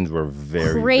margins were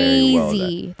very crazy. very well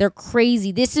then? They're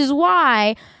crazy. This is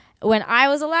why when I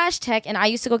was a lash tech and I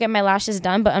used to go get my lashes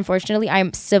done, but unfortunately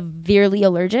I'm severely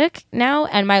allergic now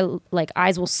and my like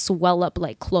eyes will swell up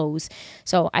like clothes.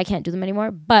 So I can't do them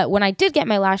anymore. But when I did get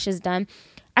my lashes done,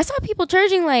 I saw people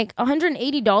charging like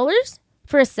 $180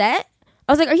 for a set.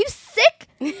 I was like, are you sick?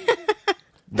 The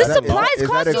That- supplies is that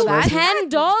cost you expensive?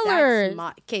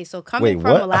 $10. Okay, so coming Wait,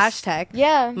 from what? a lash tech,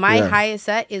 Yeah. my Yeah. highest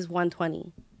set is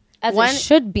 120. As it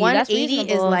should be. That's 180 is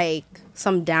reasonable. like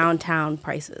some downtown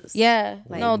prices. Yeah.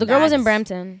 Like, no, the girl was in that's-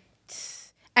 Brampton.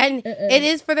 And it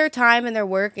is for their time and their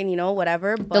work and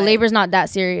whatever. But The labor's not that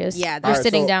serious. Yeah, they're Alright,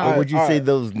 sitting so- down. Or would you All say right.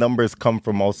 those numbers come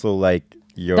from also like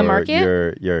your The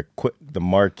market? the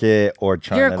market or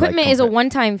trying Your to, equipment like, is a compare-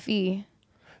 one-time fee.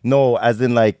 No, as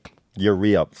in like your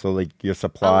re-up. So like your A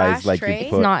supplies, last like tray you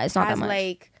put. It's not that has much.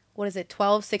 like, what is it,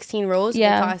 12, 16 rows?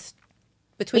 Yeah. It costs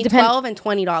between It depend- $12 and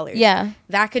 $20. Yeah.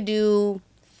 That could do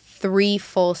 3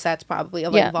 full sets probably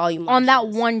of Yeah. like volume On that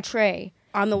lashes. one tray.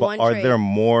 On the But one are tray. there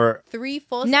more? 3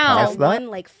 full Now- sets Past at that? one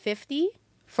like 50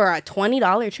 for a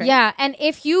 $20 tray. Yeah, and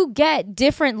if you get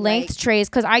different length Like- trays,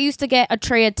 because I used to get a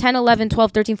tray of 10, 11,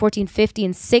 12, 13, 14, 15,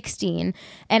 and 16,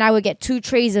 and I would get 2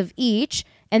 trays of each,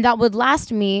 and that would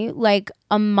last me like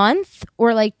a month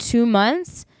or like 2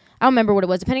 months. I don't remember what it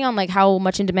was, depending on like how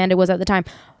much in demand it was at the time.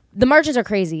 The margins are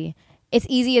crazy. It's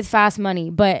easy, it's fast money.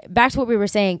 But back to what we were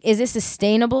saying, is this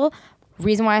sustainable?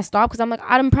 Reason why I stopped, because I'm like,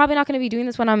 I'm probably not going to be doing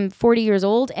this when I'm 40 years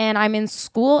old and I'm in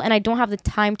school and I don't have the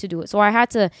time to do it. So I had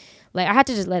to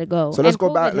just let it go. So let's And go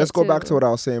COVID back. Let's hit go back too. to what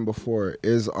I was saying before.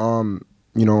 Is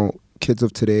you know, kids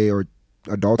of today or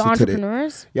adults The of today.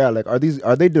 entrepreneurs. Yeah, like are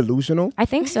they delusional? I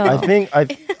think so. I think I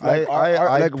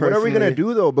Like what are we gonna personally-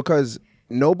 do though? Because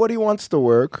nobody wants to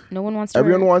work. No one wants to.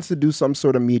 Everyone work. wants to do some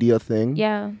sort of media thing.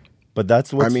 Yeah. But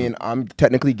that's what I mean, I'm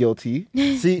technically guilty.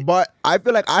 See, But I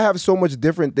feel like I have so much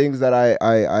different things that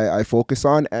I focus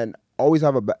on and always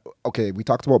have okay, we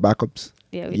talked about backups.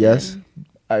 Yeah. We Yes. did.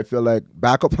 I feel like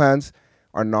backup plans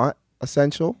are not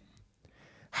essential.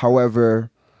 However,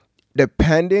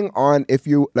 depending on if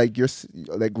you like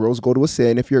Rose Gold was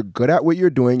saying, if you're good at what you're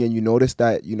doing and you notice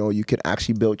that you can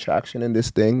actually build traction in this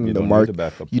thing, You the don't market, need a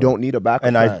backup you plan. don't need a backup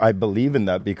and plan. I believe in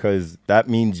that because that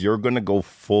means you're gonna go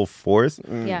full force,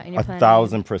 Yeah. And you're planning.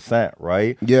 1,000%,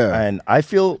 right? Yeah. And I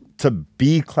feel to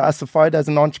be classified as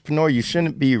an entrepreneur, you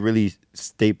shouldn't be really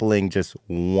stapling just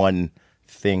one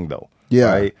thing, though. Yeah.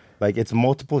 Right. Like it's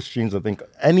multiple streams. I think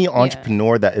any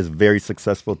entrepreneur that is very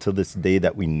successful to this day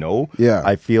that we know, Yeah.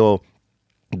 I feel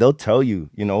they'll tell you,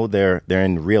 they're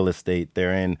in real estate,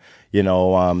 they're in, they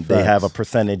have a Facts.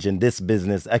 percentage in this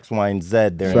business, X, Y, and Z.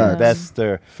 They're an Facts.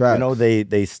 investor. Facts.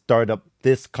 They start up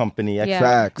this company. X, Yeah.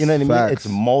 Facts. You know what I mean? Facts. It's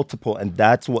multiple, and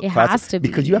that's what It class- has to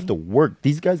because be. you have to work.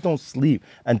 These guys don't sleep.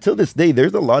 Until this day,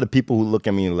 there's a lot of people who look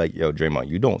at me like, "Yo, Draymond,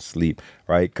 you don't sleep,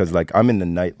 right?" Because like I'm in the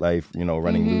nightlife,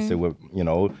 running Lucid with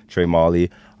Trey Molly.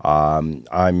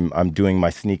 I'm doing my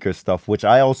sneaker stuff, which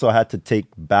I also had to take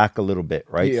back a little bit,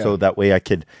 right? Yeah. So that way I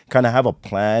could kind of have a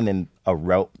plan and a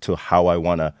route to how I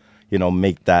want to,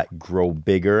 make that grow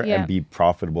bigger Yeah. and be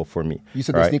profitable for me. You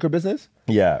said right? the sneaker business?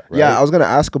 Yeah. Right? Yeah, I was gonna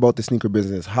ask about the sneaker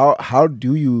business. How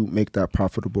do you make that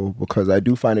profitable? Because I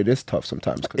do find it is tough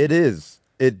sometimes. It is.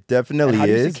 It definitely how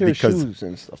do you is secure because shoes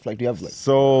and stuff? Like, do you have like?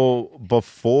 so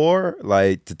before,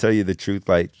 like to tell you the truth,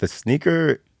 like the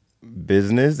sneaker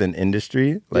business and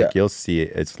industry, like Yeah. you'll see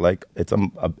it. It's like it's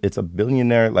a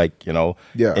billionaire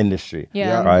Yeah. industry.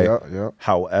 Yeah. Right. Yeah.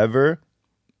 However,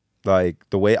 like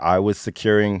the way I was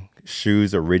securing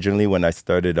shoes originally when I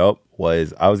started up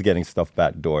was I was getting stuff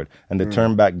backdoored. And the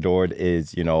term backdoored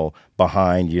is,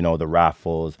 behind, the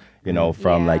raffles,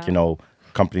 from like, Yeah.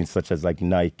 companies such as like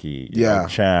Nike, Yeah.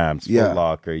 Champs, Yeah. Foot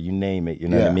Locker, you name it, you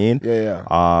know what I mean? Yeah.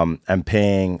 And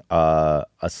paying a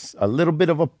little bit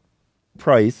of a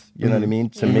price, you know what I mean,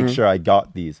 to make sure I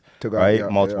got these, To go- right? yeah,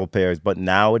 Multiple yeah. pairs. But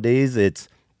nowadays it's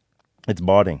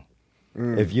botting.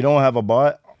 If you don't have a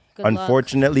bot, Good luck.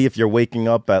 unfortunately, if you're waking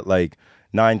up at like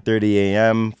 9:30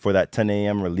 a.m. for that 10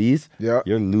 a.m. release, Yeah.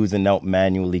 you're losing out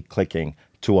manually clicking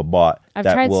to a bot I've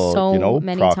that tried will, so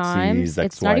many proxies, times. X,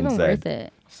 It's not Y, and even Z. worth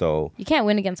it. So You can't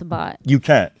win against a bot. you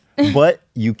can't, but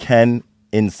you can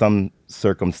in some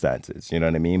circumstances. You know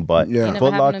what I mean? But Yeah. It never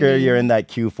Foot happened to Locker, me. you're in that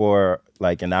queue for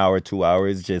like an hour, 2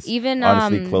 hours. Just Even,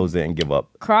 honestly close it and give up.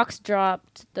 Crocs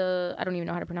dropped I don't even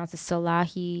know how to pronounce it,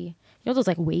 Salahi. You know those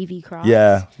like wavy Crocs?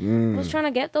 Yeah. I was trying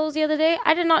to get those the other day.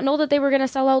 I did not know that they were gonna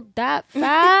sell out that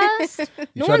fast.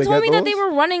 No tried one to told get me that they those?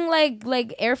 were running like not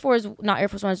Air Force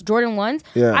Ones, Jordan ones.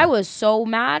 Yeah. I was so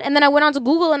mad. And then I went onto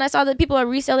Google and I saw that people are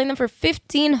reselling them for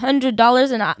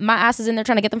 $1,500 and my ass is in there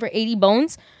trying to get them for 80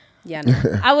 bones. Yeah. No.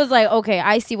 I was like, okay,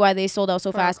 I see why they sold out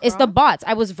so fast. It's the bots.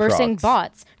 I was versing Crocs.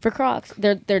 bots for Crocs.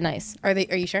 They're nice. Are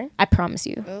you sure? I promise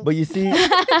you. But you see,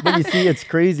 it's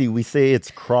crazy. We say it's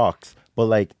Crocs, but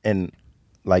like in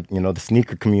the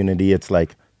sneaker community, it's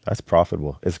like that's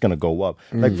profitable. It's gonna go up.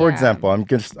 Like for Yeah. example, I'm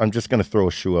just gonna throw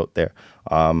a shoe out there.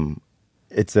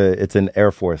 It's an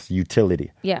Air Force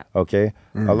utility. Yeah. Okay.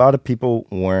 A lot of people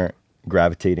weren't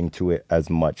gravitating to it as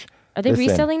much. Are they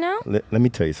reselling now? Let me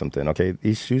tell you something, okay?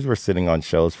 These shoes were sitting on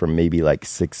shelves for maybe like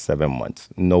 6-7 months.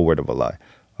 No word of a lie,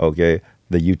 okay?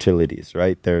 The utilities,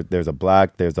 right? There's a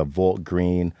black, there's a Volt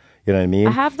green, you know what I mean?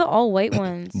 I have the all white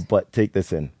ones. But take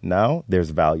this in. Now there's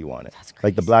value on it.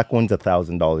 Like the black one's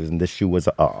 $1,000, and this shoe was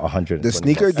 $100. The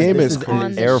sneaker game is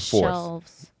on the Air Force.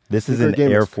 shelves. This is Sneaker an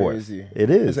game Air is Force. crazy. It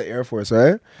is. It's an Air Force,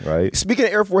 right? Right. Speaking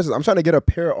of Air Forces, I'm trying to get a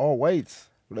pair of all whites.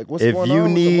 Like, what's If going you on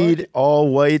with the need market? all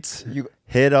whites, You-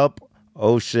 hit up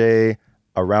O'Shea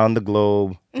around the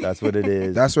globe. That's what it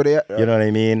is. That's what they. You know what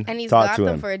I mean? And he's Talk got to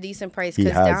them him. for a decent price He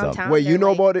because has them. downtown. Wait, you they're know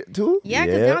like- about it too? Yeah,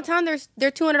 because Yeah. downtown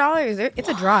they're $200. It's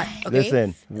a drop. Okay?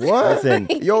 Listen. What? Listen.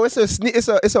 Yo, it's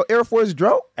a Air Force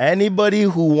drought. Anybody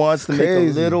who wants to make a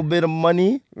Crazy. little bit of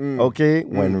money, okay,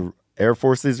 when Air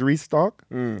Forces restock,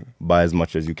 buy as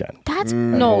much as you can. That's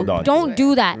hold on to don't it.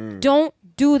 do that. Don't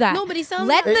do that. Nobody's selling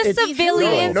Let it. the It's-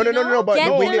 civilians No, but get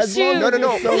no, their as long- no, shoes.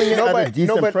 no, Selling it no, at a but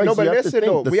decent price, no, but you have to listen think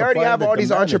though, the we already supply have and all these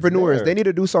demand is entrepreneurs. there. They need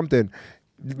to do something.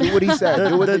 Do what he said.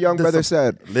 Do what the young brother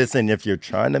said. Listen, if you're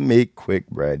trying to make quick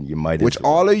bread, you might Which as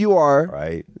well, all of you are,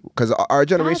 right? because our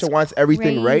generation That's wants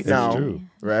everything right crazy. now, It's true.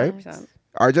 right? 100%.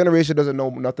 Our generation doesn't know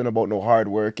nothing about no hard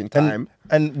work and time.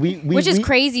 And we Which is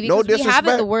crazy no because we have it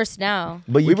disrespect. the worst now.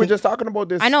 But We were just talking about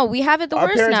this. I know we have it the Our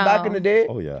worst parents now. back in the day.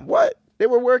 Oh, yeah. What? They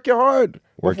were working hard.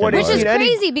 Working before they Which hard. is seen any-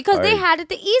 crazy because they Right. had it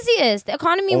the easiest. The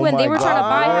economy Oh when they my were trying to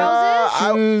buy God.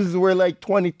 houses, shoes were like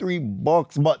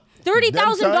 $23, but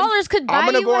 $30,000 could buy I'm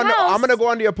gonna you go a on. house. I'm gonna go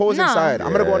on the opposing No. side.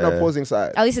 I'm gonna go on the Yeah. opposing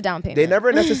side. At least a down payment. They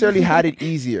never necessarily had it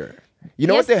easier. You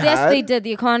know yes, what they yes, had? they did.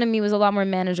 The economy was a lot more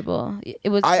manageable. It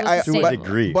was. I it was To a stable.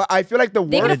 degree. But I feel like the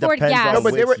They work. could afford depends gas. on No,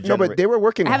 but they were which they were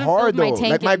working I haven't hard filled my though.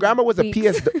 tank Like my in grandma was a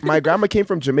weeks. PS. My grandma came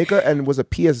from Jamaica and was a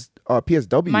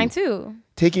PSW. Mine too.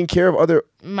 Taking care of other.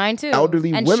 Mine too.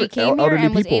 Elderly and women- she came here elderly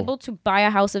and was people. able to buy a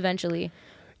house eventually.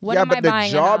 What Yeah, am I but the buying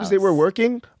a jobs they house? were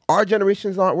working, our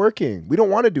generation's not working. We don't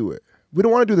want to do it. We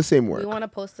don't want to do the same work. We want to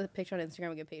post a picture on Instagram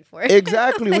and get paid for it.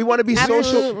 Exactly. We want to be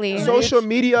Absolutely. social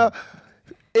media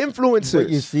influencers. But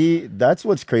you see, that's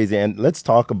what's crazy. And let's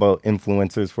talk about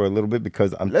influencers for a little bit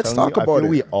because Let's telling talk you, about I feel it.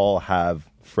 we all have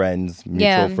friends, mutual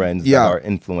Yeah. friends Yeah. that are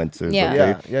influencers.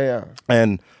 Yeah. Okay? Yeah.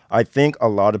 And I think a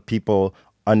lot of people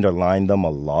underline them a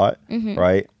lot, Mm-hmm.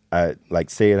 right? Like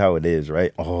say it how it is,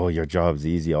 right? Oh, your job's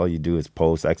easy. All you do is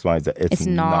post X, Y, Z. It's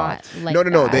not. Like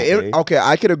No. that. Okay,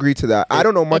 I could agree to that. I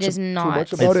don't know much is too not.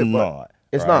 much about It's it. but not.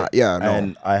 It's right? not. Yeah, no.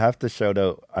 And I have to shout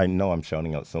out. I know I'm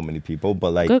shouting out so many people,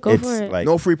 but like Good, go it's for it. like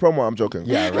No free promo. I'm joking.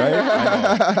 yeah, right,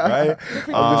 I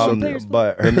know, right.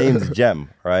 But her name's Jem,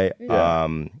 right?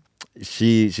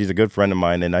 She's a good friend of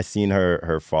mine, and I seen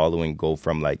her following go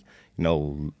from like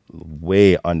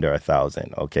way under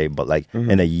 1,000, okay, but like Mm-hmm.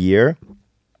 in a year,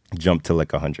 jumped to like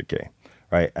 100K.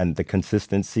 Right, and the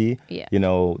consistency, Yeah.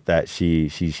 that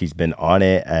she's been on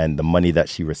it, and the money that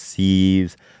she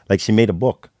receives, like she made a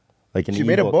book, like an She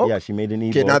made a ebook. book? Yeah, she made an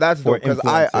ebook. Okay, now that's for dope because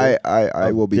I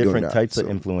influencers will be doing different that. types So of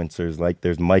influencers. Like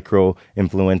there's micro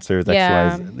influencers,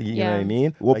 Yeah, XYZ, you know yeah. what I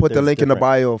mean? We'll Like, put the there's link in the different-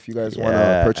 bio if you guys want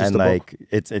to purchase and the like book.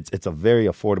 it's a very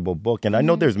affordable book, and I Mm-hmm.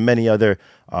 know there's many other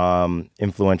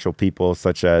influential people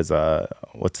such as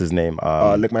what's his name?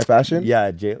 Lick My Fashion.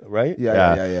 Yeah, Jay, right?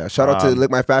 Yeah. Shout out to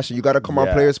Lick My Fashion. You got to come on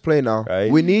yeah. Players Play now. Right.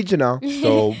 We need you now.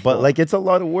 So, but like it's a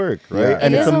lot of work, right? Yeah.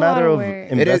 And It it's is a a matter lot of of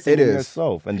work. investing It in is.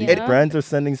 yourself. And these Yeah. brands are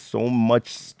sending so much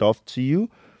stuff to you,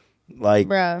 like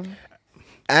Bruh.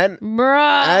 And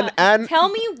Bruh. And- tell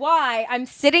me why I'm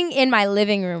sitting in my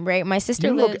living room, right? My sister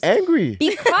you look lives angry.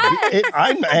 because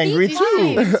I'm angry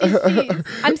too.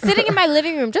 I'm sitting in my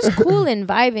living room, just cooling,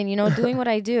 vibing, doing what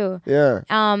I do. Yeah.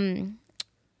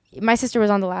 My sister was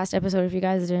on the last episode. If you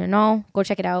guys didn't know, go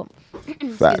check it out. Excuse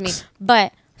me. Facts.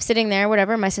 But sitting there,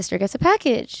 whatever, my sister gets a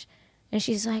package, and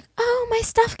she's like, "Oh, my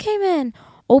stuff came in."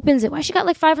 Opens it. Why she got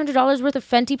like $500 worth of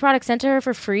Fenty products sent to her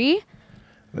for free?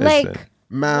 Listen. Like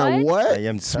Man, What? what? I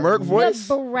am Smirk telling you. voice?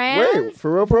 the brands, Wait,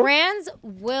 for real, bro? brands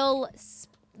will.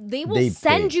 They will They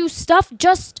send pay. you stuff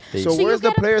just So you where's the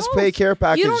get a Players Play post. care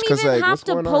package? You don't 'Cause, even like, have what's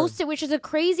to going on? post it, which is a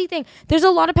crazy thing. There's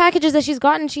a lot of packages that she's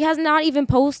gotten. She has not even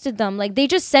posted them. Like they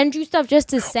just send you stuff just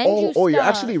to send you stuff. Oh, you're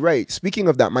actually right. Speaking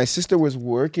of that, my sister was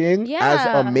working as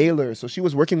Yeah. a mailer. So she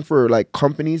was working for like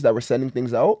companies that were sending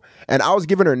things out. And I was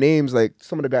giving her names, like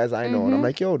some of the guys I know. Mm-hmm. And I'm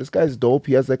like, yo, this guy's dope.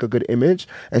 He has like a good image.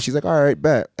 And she's like, all right,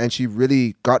 bet. And she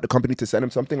really got the company to send him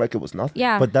something like it was nothing.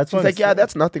 Yeah. But that's She's what like, yeah,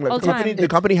 that's nothing. Like All the company, time. the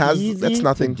company has easy that's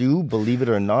nothing. to do, believe it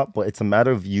or not. But it's a matter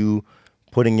of you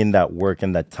putting in that work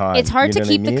and that time. it's hard You to know what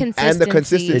I keep the mean? consistency. And the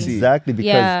consistency. Exactly, because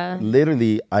Yeah.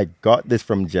 literally I got this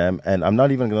from Jem, and I'm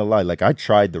not even gonna lie. Like I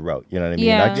tried the route, you know what I mean?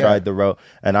 Yeah. I tried the route,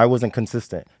 and I wasn't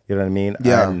consistent. You know what I mean?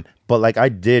 Yeah. But like I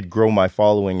did grow my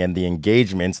following and the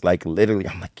engagements. Like literally,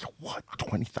 I'm like, what?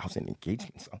 20,000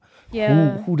 engagements?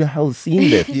 Yeah. Who the hell's seen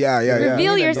this? Yeah.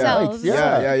 Reveal Yeah. yourselves.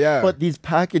 Yeah. But these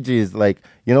packages, like,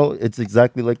 it's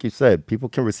exactly like you said. People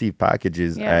can receive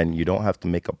packages Yeah. and you don't have to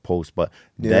make a post. But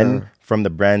then from the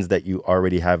brands that you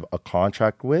already have a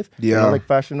contract with. You Yeah. know, like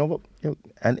Fashion Nova,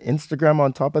 and Instagram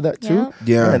on top of that too.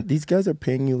 Yeah. Man, these guys are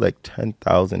paying you like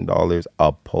 $10,000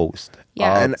 a post.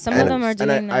 Yeah, And- some of them are and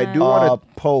doing I that. do want A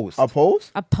post. a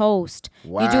post. A post.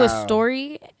 You do Wow.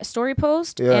 a story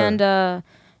post Yeah. and an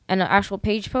actual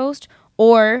page post,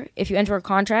 or if you enter a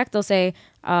contract, they'll say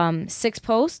 6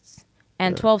 posts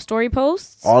and 12 story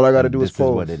posts. All I gotta do This is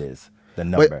post. what it is. The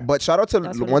number. But shout out to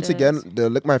That's what it once again is. the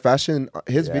Lick My Fashion.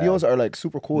 His Yeah. videos are like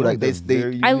super cool. No, like they they're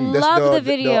very I unique. love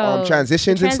the videos.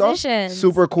 transitions The and stuff. transitions.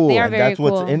 Super cool. They are And very that's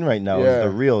what's cool. in right now Yeah. is the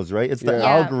reels, right? It's the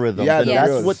Yeah. algorithms. Yeah, and the that's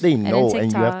reels. what they And in know.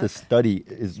 And you have to TikTok. study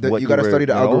is what You gotta were, study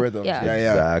the you know? algorithm. Yeah.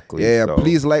 Exactly, Yeah. so-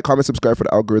 Please like, comment, subscribe for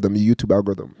the algorithm, the YouTube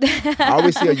algorithm. I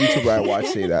always see a YouTuber I watch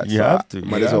say that. You so have I to,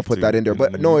 Might you as well have put to. that in there.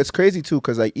 But no, it's crazy too,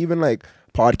 because like even like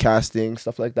podcasting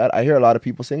stuff like that, I hear a lot of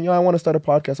people saying, "Yo, I want to start a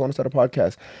podcast. I want to start a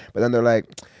podcast," but then they're like,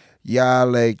 yeah,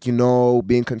 like, you know,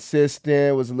 being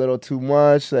consistent was a little too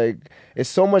much. Like, it's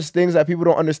so much things that people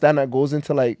don't understand that goes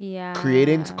into like Yeah.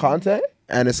 creating content.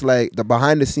 And it's like the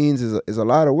behind the scenes is a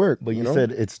lot of work. But you know?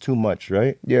 said it's too much,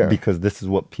 right? Yeah. Because this is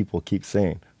what people keep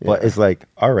saying. But Yeah. it's like,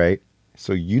 all right,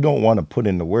 so you don't want to put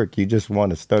in the work. You just want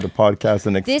to start a podcast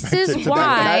and This expect is it to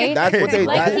why, that's what they-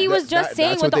 like that- he was that- just that- saying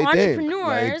that's with the what they think.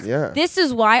 entrepreneurs, Like, yeah. this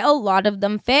is why a lot of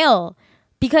them fail.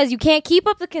 Because you can't keep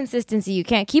up the consistency. You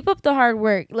can't keep up the hard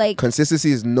work. Like,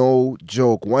 Consistency is no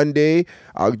joke. One day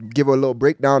I'll give a little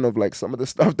breakdown of like some of the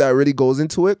stuff that really goes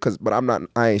into it. But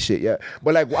I ain't shit yet.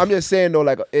 But like I'm just saying though,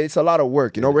 like it's a lot of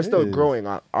work. You know, we're still is. growing.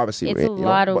 Obviously, It's right? a You know,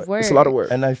 lot of but It's a lot of work.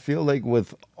 work. And I feel like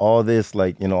with all this,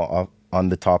 like, you know, on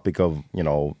the topic of, you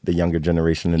know, the younger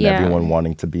generation and Yeah. everyone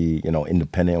wanting to be, you know,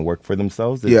 independent and work for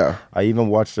themselves. Yeah. I even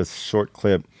watched a short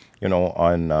clip, you know,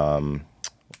 on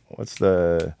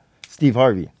Steve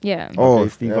Harvey. yeah. Oh, Okay,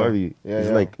 Steve yeah. Harvey. Yeah, He's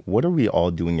yeah. like, what are we all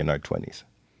doing in our 20s?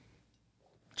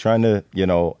 Trying to, you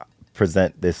know,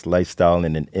 present this lifestyle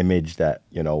in an image that,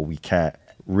 you know, we can't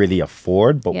really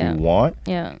afford, but Yeah. we want.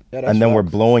 Yeah. Yeah, that's And then we're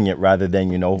facts. blowing it rather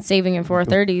than, you know, Saving it for our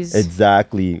 30s.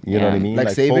 exactly. You know what I Yeah. mean? Like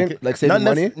saving not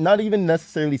money? Not even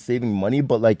necessarily saving money,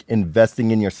 but like investing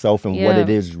in yourself and what Yeah. it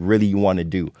is really you want to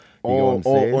do. You know what I'm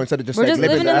saying? Or instead of just We're like just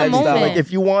living in the lifestyle. moment. Like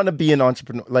if you want to be an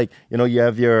entrepreneur, like, you know, you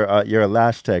have your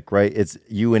Lash Tech, right? It's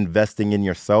you investing in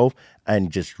yourself and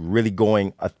just really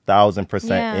going 1,000%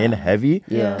 Yeah. in heavy.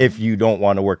 Yeah. If you don't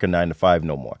want to work a 9 to 5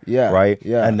 no more, Yeah, right?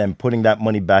 yeah. And then putting that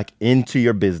money back into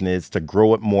your business to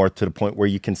grow it more to the point where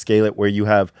you can scale it, where you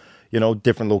have, you know,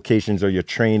 different locations, or you're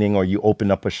training, or you open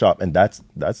up a shop, and that's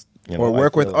you know, Or I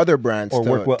work with feel- other brands or to-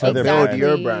 work with to other build brands.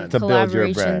 your brand. To build your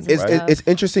Collaborations brand. and It's, stuff. it's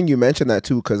interesting you mentioned that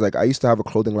too, because like I used to have a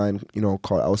clothing line, you know,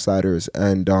 called Outsiders,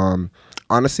 and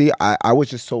honestly, I was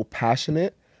just so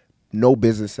passionate, no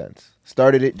business sense.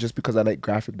 Started it just because I like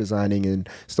graphic designing and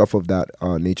stuff of that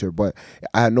nature, but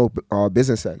I had no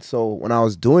business sense. So when I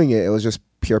was doing it, it was just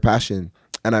pure passion.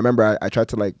 And I remember I tried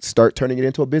to like start turning it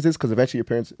into a business, because eventually your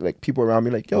parents, like people around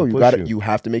me, like, yo, They'll you push got you. you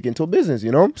have to make it into a business,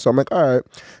 you know? So I'm like, all right,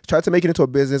 tried to make it into a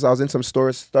business. I was in some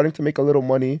stores, starting to make a little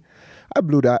money. I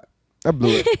blew that. I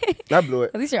blew it. I blew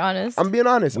it. At least you're honest. I'm being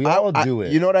honest. We all do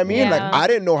it. You know what I mean? Yeah. Like I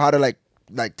didn't know how to like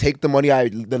take the money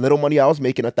the little money I was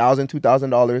making, $1,000,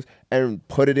 $2,000, and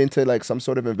put it into like some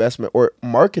sort of investment or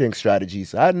marketing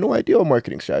strategies. I had no idea what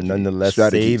marketing strategy. Nonetheless,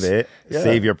 strategies. save it, Yeah.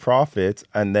 save your profits,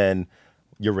 and then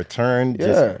your return, Yeah.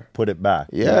 just put it back.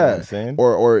 You know what Yeah, I'm saying?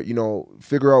 or you know,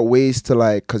 figure out ways to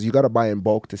like, because you got to buy in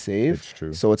bulk to save. It's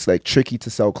true. So it's like tricky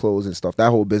to sell clothes and stuff. That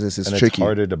whole business is and tricky. it's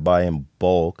harder to buy in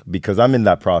bulk because I'm in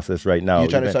that process right now. You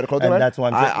trying to even. start a clothing and line? that's why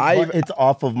I'm saying, but it's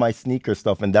off of my sneaker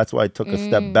stuff, and that's why I took a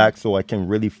step back so I can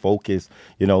really focus,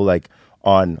 you know, like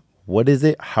on what is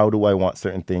it, how do I want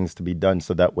certain things to be done,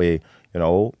 so that way, you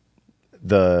know,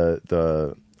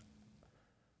 the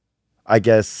I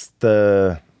guess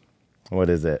what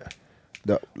is it?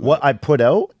 What I put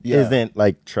out Yeah. isn't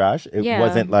like trash. It Yeah.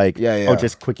 wasn't like, Yeah, yeah. oh,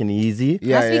 just quick and easy.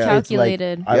 Yeah, Has to be yeah. It's like,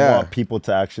 calculated. I Yeah. want people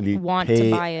to actually Want to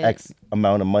pay buy it. X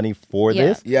amount of money for Yeah.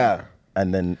 this Yeah.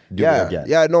 and then do Yeah, it again.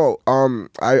 yeah, no.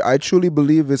 I truly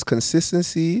believe it's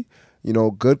consistency, you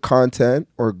know, good content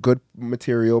or good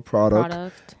material product.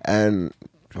 And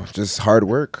just hard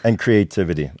work. And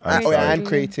creativity. I'm Oh, yeah, sorry. and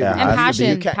creativity. Yeah, And has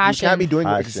to be. passion. You can't be doing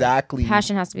Passion. exactly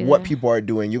Passion has to be what there. people are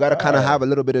doing. You got to kind of have a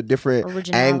little bit of different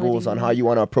Originality. angles on how you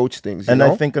want to approach things. You And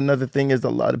know? I think another thing is a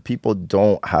lot of people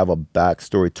don't have a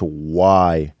backstory to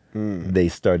why they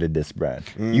started this brand.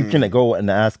 You can go and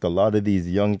ask a lot of these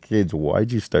young kids, why'd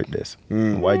you start this?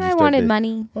 Why'd you I start wanted this?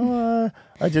 money.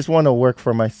 I just want to work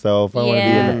for myself. I want to be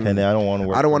Yeah. independent. I don't want to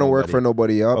work. I don't want to work for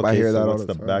nobody. nobody. Up. I Okay, hear so that all what's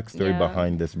the the time. backstory Yeah.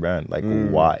 behind this brand? Like,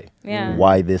 why? Yeah.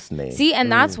 Why this name? See, and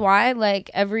that's why,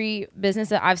 like, every business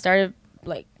that I've started,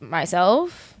 like,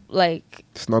 myself, like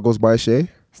Snuggles by Shay.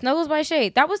 Snuggles by Shay.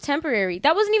 That was temporary.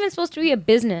 That wasn't even supposed to be a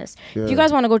business. Yeah. If you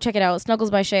guys want to go check it out,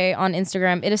 Snuggles by Shay on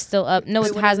Instagram. It is still up. No, Wait,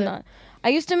 it what has is it? not. I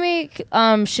used to make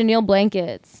chenille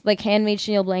blankets, like handmade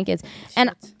chenille blankets,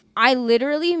 and I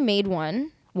literally made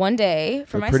one day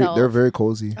for myself. They're very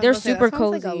cozy. They're super that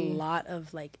sounds like a cozy. lot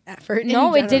of like effort.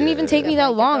 No, in it didn't general. even take me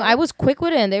that long. I was quick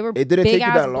with it, and they were. It didn't big take you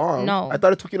ass that long. No, I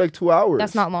thought it took you like 2 hours.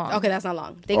 that's not long. Okay, that's not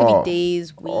long. They could Oh. be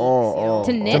days, weeks. Oh,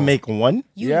 To oh. knit. To make one?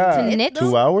 Yeah. To knit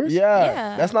 2 hours?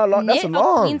 Yeah. That's not long. That's Knit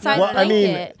long. queen size Well, I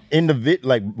mean, blanket. in the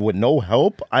like with no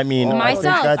help. I mean, I think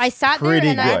Myself, that's I sat there pretty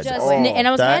and I good. just knit, and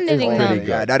I was That hand is knitting pretty them. good.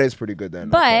 Yeah, that is pretty good then.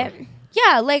 But Okay.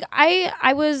 yeah, like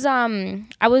I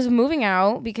was moving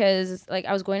out because like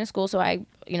I was going to school, so I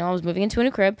was moving into a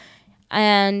new crib,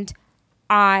 and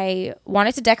I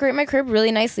wanted to decorate my crib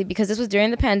really nicely because this was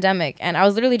during the pandemic, and I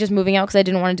was literally just moving out because I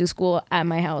didn't want to do school at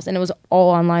my house, and it was all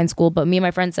online school. But me and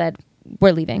my friend said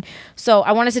we're leaving, so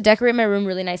I wanted to decorate my room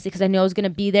really nicely because I knew I was gonna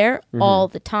be there all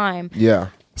the time. Yeah.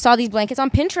 Saw these blankets on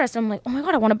Pinterest. And I'm like, oh my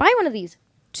god, I want to buy one of these.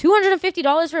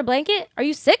 $250 for a blanket? Are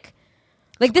you sick?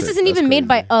 Like this isn't That's even made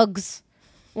by crazy. Uggs.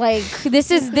 Like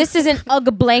this is an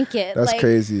UGG blanket. That's Like,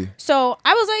 crazy. So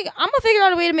I was like, I'm gonna figure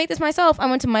out a way to make this myself. I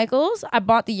went to Michael's. I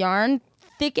bought the yarn,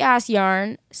 thick ass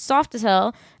yarn, soft as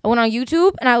hell. I went on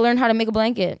YouTube and I learned how to make a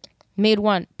blanket. Made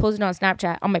one, posted on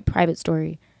Snapchat on my private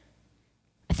story.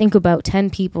 I think about 10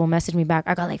 people messaged me back.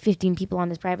 I got like 15 people on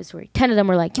this private story. 10 of them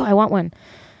were like, yo, I want one.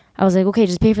 I was like, okay,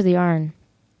 just pay for the yarn.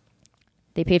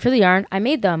 They paid for the yarn. I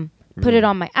made them. Put it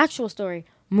on my actual story.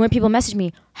 More people messaged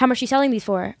me, how much are you selling these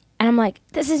for? And I'm like,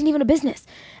 this isn't even a business.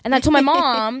 And I told my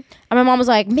mom, and my mom was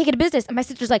like, make it a business. And my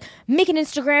sister's like, make an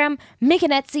Instagram, make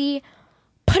an Etsy,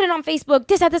 put it on Facebook,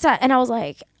 this, that. And I was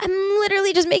like, I'm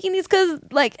literally just making these because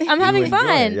like I'm having enjoy fun.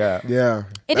 it, yeah. Yeah.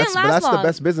 It didn't last That's long. the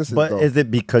best businesses But though. is it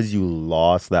because you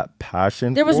lost that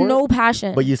passion? There was for it? no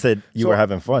passion. But you said you So were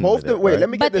having fun. both with the it, wait, right? let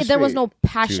me get but this there was straight. no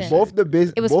passion. Both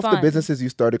the It was both the fun. businesses you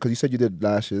started because you said you did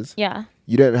lashes. Yeah.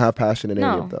 You didn't have passion in any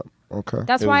No. of them. Okay.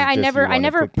 That's It why was I just never you I wanted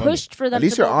never quick money. pushed for them. At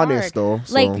least to you're go honest hard. though.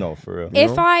 So. Like No, for real.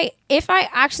 if I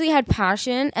actually had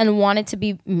passion and wanted to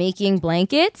be making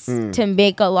blankets to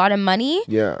make a lot of money,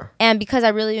 Yeah. and because I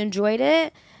really enjoyed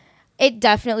it, it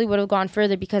definitely would have gone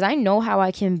further because I know how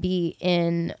I can be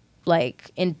in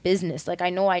business. Like I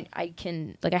know I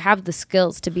can, like I have the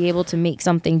skills to be able to make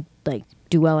something like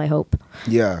do well, I hope.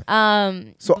 Yeah.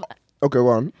 So okay, go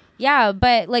on. Yeah,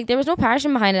 but like there was no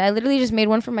passion behind it. I literally just made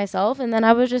one for myself, and then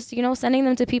I was just, sending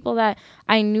them to people that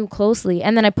I knew closely.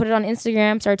 And then I put it on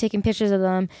Instagram, started taking pictures of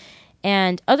them,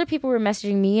 and other people were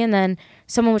messaging me, and then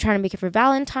someone was trying to make it for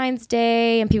Valentine's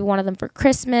Day, and people wanted them for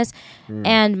Christmas.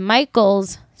 And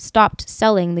Michael's stopped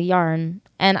selling the yarn.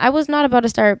 And I was not about to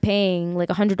start paying like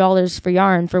 $100 for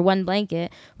yarn for one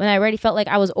blanket when I already felt like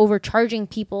I was overcharging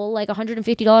people like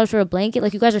 $150 for a blanket.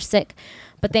 Like, you guys are sick.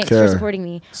 But thanks for Okay. supporting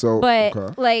me. So, But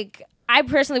okay. like, I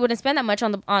personally wouldn't spend that much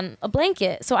on a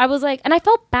blanket. So I was like, and I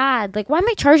felt bad. Like, why am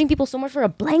I charging people so much for a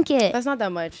blanket? That's not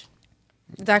that much.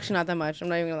 It's actually not that much. I'm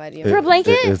not even gonna lie to you. For a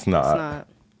blanket? It's not. It's not.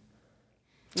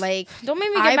 Like, Don't make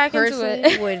me get I back into personally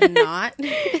it. would not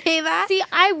pay that. See,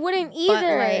 I wouldn't but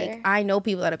either. like, I know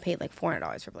people that have paid like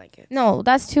 $400 for blankets. No,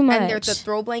 that's too much. And they're the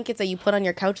throw blankets that you put on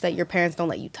your couch that your parents don't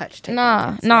let you touch. type Nah,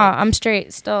 blankets. nah, Like, I'm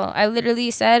straight still. I literally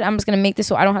said I'm just gonna make this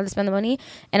so I don't have to spend the money,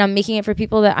 and I'm making it for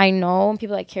people that I know and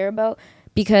people I care about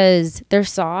because they're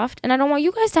soft, and I don't want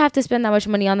you guys to have to spend that much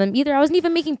money on them either. I wasn't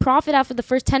even making profit after the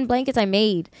first 10 blankets I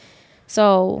made,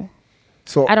 so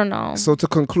I don't know. So to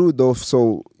conclude though,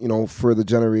 for the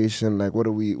generation, like what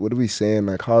are we saying?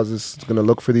 Like how's this gonna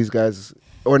look for these guys?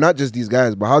 Or not just these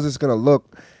guys, but how's this gonna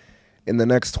look in the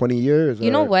next 20 years?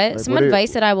 You know Or, what? like, Some what are-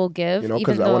 advice that I will give, even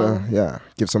because I though wanna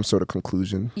give some sort of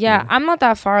conclusion. yeah, I'm not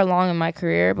that far along in my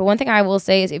career, but one thing I will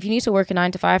say is if you need to work a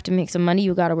 9 to 5 to make some money,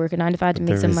 you got to work a 9 to 5 to make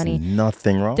There some is money.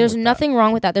 nothing wrong. There's with nothing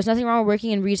wrong with that. There's nothing wrong with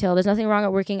working in retail. There's nothing wrong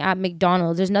with working at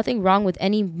McDonald's. There's nothing wrong with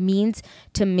any means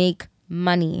to make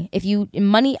money. If you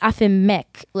money afin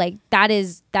mek, like that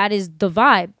is the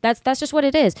vibe. That's just what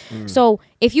it is. So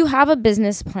if you have a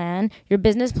business plan, your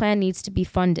business plan needs to be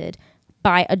funded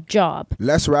by a job.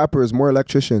 Less rappers, more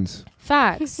electricians.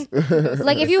 Facts.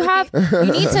 Like if you have,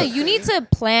 you need to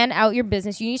plan out your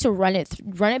business. You need to run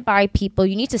it by people.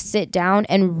 You need to sit down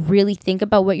and really think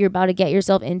about what you're about to get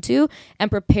yourself into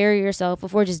and prepare yourself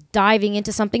before just diving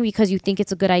into something because you think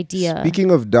it's a good idea.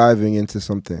 Speaking of diving into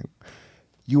something,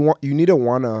 you want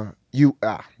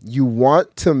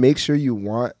to make sure you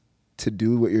want to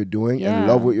do what you're doing Yeah. and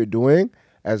love what you're doing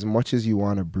as much as you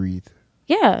want to breathe.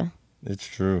 Yeah. It's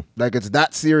true. Like it's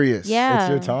that serious. Yeah. It's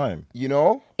your time. You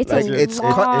know? It's like a it's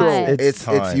lot. cutthroat. It's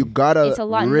It's you time. gotta It's a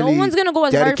lot. really No one's gonna go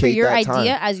as hard for dedicate your that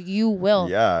idea time. as you will.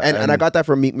 Yeah. And I got that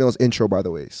from Meek Mill's intro, by the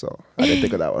way. So I didn't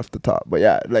think of that off the top. But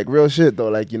yeah, like real shit though.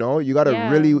 Like, you know, you gotta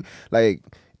Yeah. really like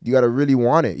you gotta really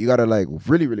want it. You gotta like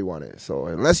really, really want it. So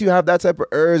unless you have that type of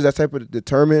urge, that type of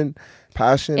determined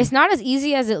passion, It's not as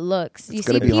easy as it looks. You see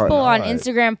gonna be hard. people on Right.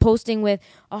 Instagram posting with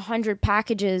 100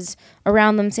 packages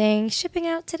around them saying, shipping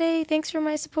out today. Thanks for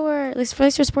my support. Thanks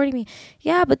for supporting me.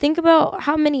 Yeah, but think about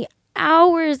how many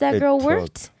hours that It girl took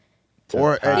worked.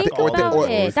 or Think about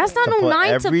it. That's not no put 9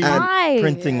 to every 5.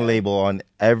 printing label on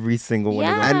every single one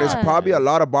of those. Yeah. and there's probably a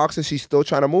lot of boxes she's still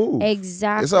trying to move.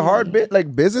 Exactly. It's a hard bit.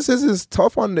 Like businesses is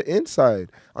tough on the inside.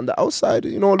 On the outside,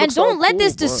 you know, it And looks all don't let cool,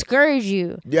 this but- discourage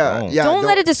you. Yeah, Don't. yeah. Don't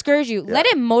let it discourage you. Let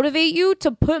it motivate you to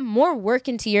put more work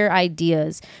into your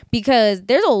ideas, because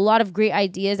there's a lot of great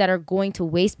ideas that are going to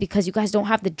waste because you guys don't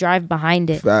have the drive behind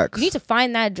it. Facts. You need to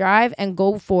find that drive and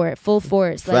go for it full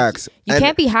force. Like, Facts. You And-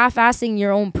 can't be half-assing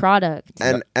your own product.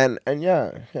 And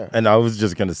yeah. And I was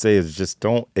just gonna say is just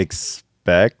don't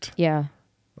expect Yeah.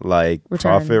 like Return.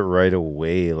 profit right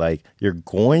away. Like you're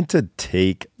going to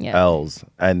take Yeah. L's,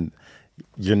 and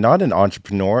you're not an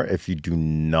entrepreneur if you do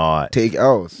not Take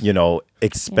L's. you know,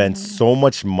 expend so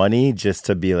much money just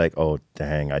to be like, oh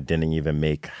dang, I didn't even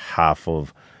make half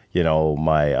of, you know,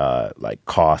 my like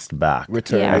cost back.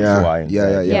 Return. Yeah. X, Yeah. Y, and Z, Yeah,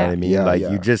 You know yeah. what I mean? Yeah, Like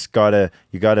yeah. you just gotta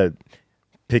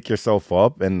pick yourself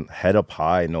up and head up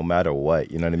high no matter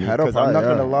what. You know what I mean? Head up Because I'm high, not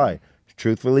yeah. gonna lie.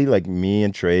 Truthfully, like me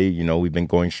and Trey, you know, we've been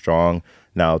going strong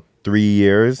now 3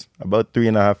 years, about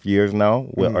 3.5 years now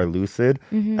with our Lucid.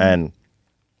 And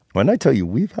when I tell you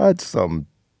we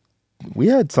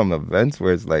had some events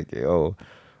where it's like, yo,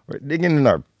 we're digging in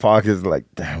our pockets like,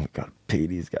 damn, we gotta pay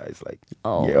these guys. Like,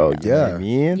 Oh, yo, you know what yeah. I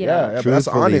mean? Yeah. but that's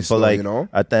Truthfully, honest, but though, like, you know?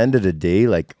 at the end of the day,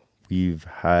 like we've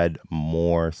had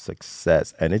more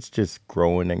success and it's just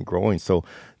growing and growing. So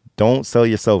don't sell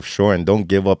yourself short and don't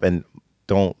give up and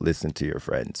don't listen to your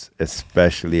friends,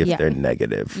 especially if Yeah. they're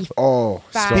negative. Oh,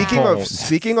 Facts.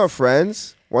 speaking of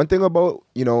friends, one thing about,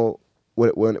 you know,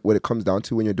 when it comes down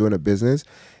to when you're doing a business,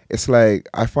 it's like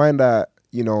I find that,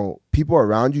 you know, people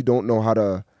around you don't know how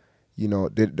to, you know,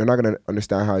 they're not gonna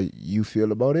understand how you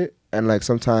feel about it, and like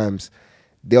sometimes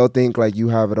they'll think like you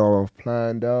have it all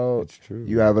planned out, It's true.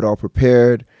 you have it all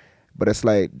prepared, but it's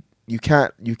like you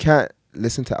can't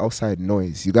listen to outside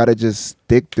noise. You gotta just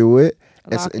stick through it.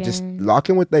 And just in. lock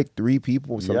in with like 3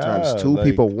 people, sometimes Yeah, 2 like-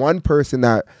 people, one person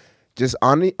that just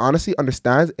honestly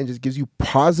understands and just gives you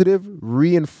positive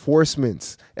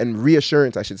reinforcements and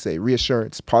reassurance, I should say,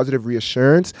 positive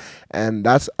reassurance. And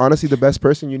that's honestly the best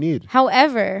person you need,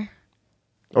 However,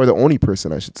 or the only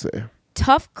person, I should say.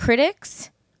 tough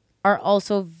critics are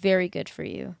also very good for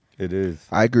you. It is.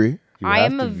 I agree. You I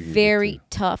have am to a be able very to.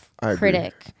 tough I agree.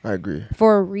 critic. I agree.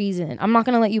 For a reason. I'm not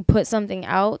gonna let you put something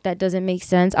out that doesn't make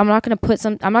sense. I'm not gonna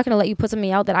let you put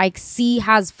something out that I see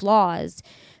has flaws.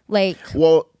 Like,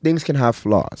 Well, things can have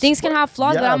flaws. things can have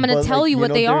flaws, but Yeah, I'm gonna tell like, you what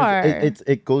know, they are.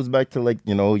 It goes back to like,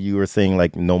 you know, you were saying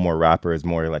like no more rappers,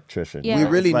 more electricians. Yeah. We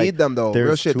It's really like, need them though. there's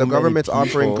Real shit. too The many government's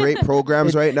offering people. great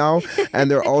programs right now, and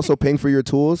they're also paying for your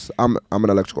tools. I'm an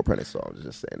electrical apprentice, so I'm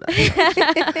just saying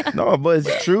that. No, but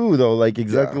it's true though. Like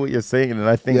exactly what you're saying, and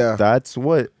I think Yeah. that's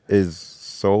what is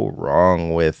so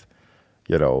wrong with,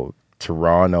 you know,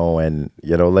 Toronto, and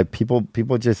you know, like people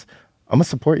just. I'm gonna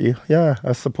support you. Yeah,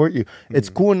 I support you. It's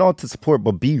cool and all to support,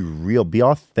 but be real, be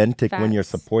authentic when you're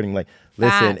Facts. supporting. Like,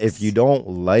 listen, Facts. if you don't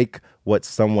like what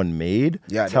someone made,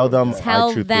 Yeah, tell them Tell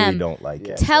I truthfully them. don't like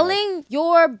it. Telling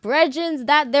your brethrens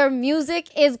that their music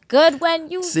is good when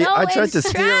you See, know I tried it's to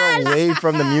steer trash. away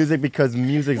from the music because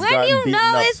music's When gotten you beaten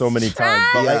know up it's so many times.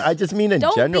 But like, trash. I just mean in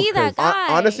Don't general. be that 'cause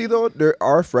guy. Honestly though, there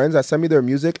are friends that send me their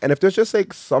music, and if there's just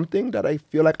like something that I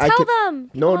feel like I Tell can, them.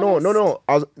 Be no, honest.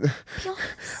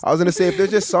 I was gonna say if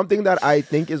there's just something that I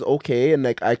think is okay and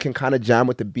like I can kind of jam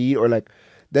with the beat, or like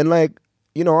then like,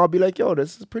 you know, I'll be like, yo,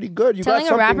 this is pretty good. You Telling got a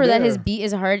something rapper that there. his beat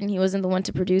is hard and he wasn't the one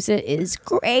to produce it is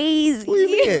crazy. What do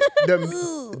you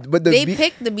mean? But the They beat,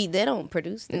 pick the beat. They don't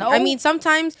produce it. No. I mean,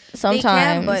 sometimes they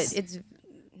can, but Sometimes. it's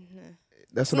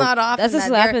that's what not often. That's a that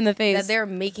slap they're- in the face. That they're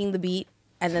making the beat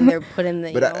and then they're putting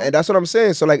the. But and that's what I'm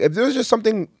saying. So like, if there's just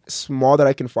something small that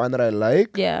I can find that I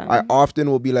like, Yeah. I often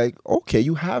will be like, okay,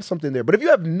 you have something there. But if you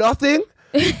have nothing,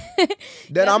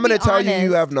 then I'm to be gonna tell you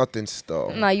honest. have nothing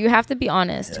still. No, you have to be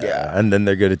honest. yeah, and then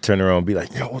they're gonna turn around and be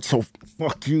like, "Yo, so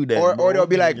fuck you." Then, Or they'll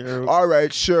be like, You're- all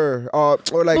right, sure. Or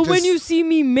like, But when just- you see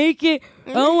me make it,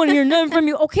 I don't want to hear nothing from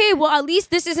you. Okay, well, at least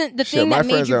this isn't the thing my that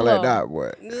made friends you are blow. like that.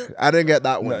 What? I didn't get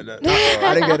that one.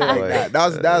 I didn't get it like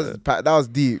that. That was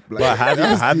deep. Like, But have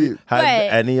But-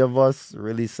 any of us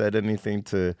really said anything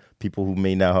to people who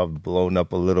may now have blown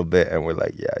up a little bit and we're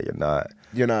like, yeah,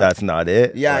 You're not. that's not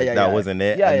it. Yeah, Like, yeah, that yeah. wasn't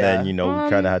it. Yeah, and yeah. then, we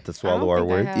kind of had to swallow our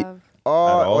words. Oh,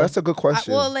 all? that's a good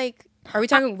question. Well, like, are we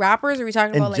talking rappers? Or are we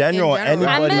talking In about general, like, in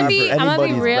general? anybody, I'm gonna be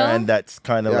anybody's real. brand that's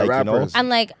kind of Yeah, like, rappers. And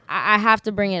like, I have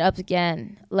to bring it up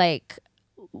again. Like,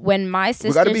 when my sister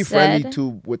we got to be said, friendly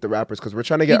too with the rappers because we're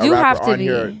trying to get You a do have rapper to on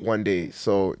here be. one day.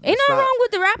 So ain't it's nothing not- wrong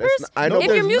with the rappers. I know If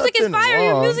your there's music is nothing fire,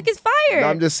 your wrong. music is fire. No,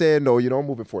 I'm just saying, no,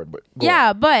 moving forward. But go Yeah,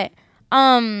 on. but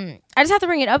I just have to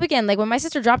bring it up again. Like when my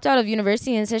sister dropped out of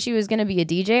university and said she was gonna be a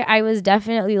DJ, I was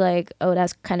definitely like, oh,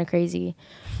 that's kind of crazy.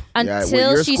 with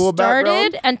Until your she school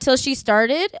background?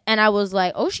 started, and I was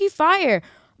like, oh, she fire.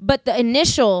 But the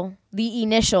initial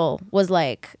was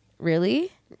like,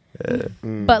 really?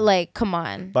 But like, come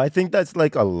on. But I think that's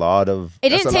like a lot of It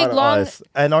That's didn't a take lot of long. us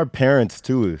and our parents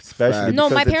too, especially. Facts. No,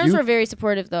 because my if parents you- were very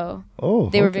supportive though. Oh,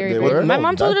 They were okay. very They good. were? My No,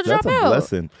 mom told her to that's drop a out.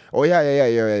 blessing. Oh yeah.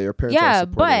 Your parents. are Yeah,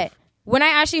 supportive. but when I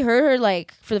actually heard her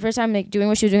like for the first time like doing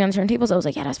what she was doing on the turntables, I was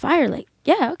like, yeah, that's fire. Like,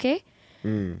 yeah, okay.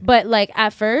 But like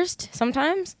at first,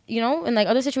 sometimes, in like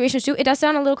other situations too, it does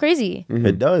sound a little crazy.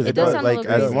 It does. It does but sound a like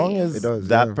little as crazy. long as It does,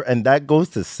 that, yeah. and that goes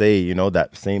to say,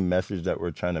 that same message that we're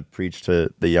trying to preach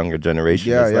to the younger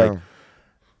generation Yeah, is yeah. like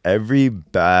every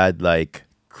bad like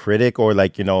critic or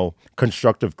like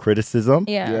constructive criticism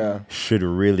Yeah. should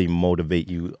really motivate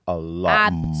you a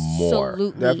lot more.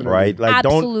 Absolutely. Definitely. Right? Like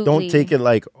don't Absolutely. take it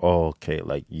like, oh, okay,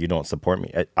 like you don't support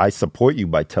me. I support you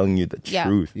by telling you the Yeah.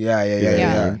 truth. Yeah. You know what I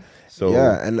Yeah. mean? So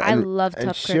Yeah, and I love and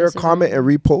tough share, criticism. comment, and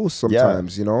repost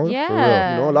sometimes.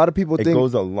 Yeah. For real. A lot of people it think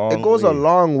goes a long it goes a way.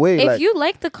 long way. If like, you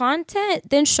like the content,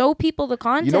 then show people the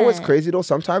content. you know what's crazy though?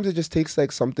 Sometimes it just takes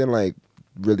like something like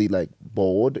really like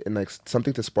bold and like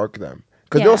something to spark them.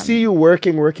 Because Yeah. they'll see you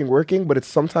working, but it's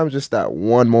sometimes just that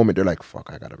one moment they're like, "Fuck,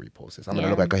 I gotta repost this. I'm gonna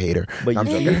Yeah. look like a hater." But I'm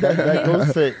you see, joking. that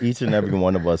goes to each and every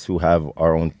one of us who have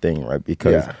our own thing, right?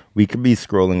 Because Yeah. we could be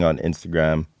scrolling on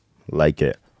Instagram, like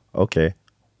it. Okay,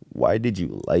 why did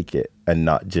you like it and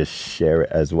not just share it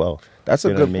as well? That's a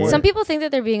You know good what I mean? point. Some people think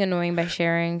that they're being annoying by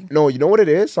sharing. No, you know what it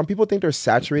is? Some people think they're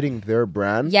saturating their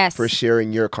brand Yes. for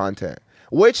sharing your content,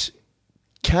 which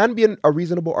can be a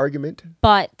reasonable argument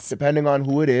But depending on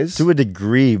who it is. To a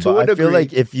degree, To but a I feel degree.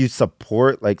 like if you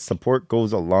support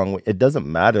goes a long way. It doesn't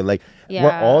matter. Like we're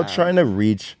all Yeah. trying to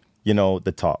reach,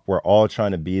 the top. We're all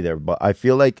trying to be there. But I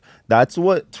feel like that's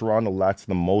what Toronto lacks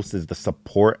the most is the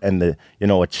support and the,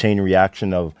 a chain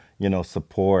reaction of,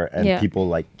 support and Yeah. people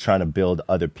like trying to build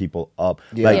other people up.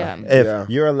 Yeah. Like Yeah. if Yeah.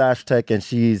 you're a lash tech and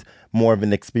she's more of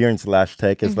an experienced lash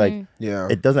tech, it's like Yeah.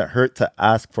 it doesn't hurt to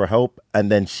ask for help and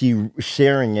then she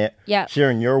sharing it, Yeah.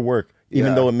 sharing your work.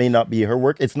 Even Yeah. though it may not be her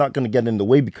work, it's not going to get in the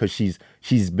way because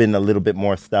she's been a little bit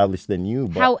more established than you.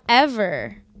 But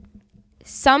however,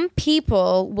 some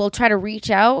people will try to reach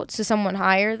out to someone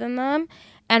higher than them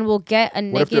and will get a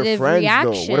What if they're negative friends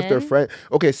reaction. though? What if they're friends?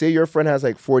 Okay, say your friend has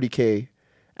like 40K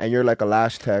and you're like a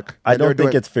lash tech. I and they're don't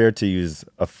think doing- it's fair to use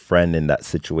a friend in that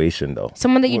situation, though.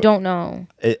 Someone that you don't know.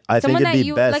 I think Someone it'd that be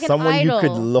you best like an someone you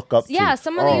could idol. look up to. Yeah,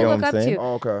 someone that Oh. you You know look what up I'm saying? to.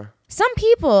 Oh, okay. Some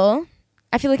people,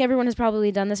 I feel like everyone has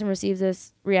probably done this and received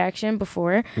this reaction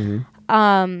before.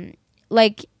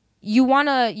 Like you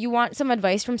want some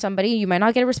advice from somebody, you might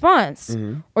not get a response,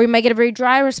 or you might get a very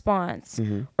dry response,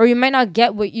 or you might not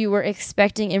get what you were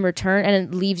expecting in return, and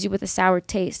it leaves you with a sour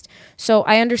taste. So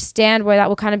I understand why that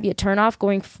will kind of be a turnoff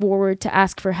going forward to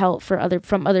ask for help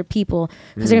from other people,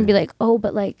 because they're gonna be like, oh,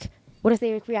 but like, what if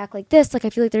they react like this? Like, I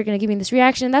feel like they're gonna give me this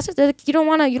reaction. That's just, like, you don't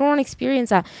want to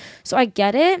experience that. So I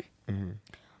get it.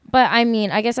 But I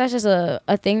mean, I guess that's just a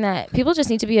thing that people just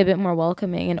need to be a bit more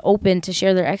welcoming and open to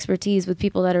share their expertise with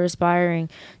people that are aspiring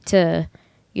to,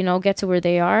 get to where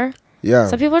they are. Yeah.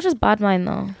 Some people are just bad mind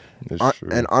though. That's true.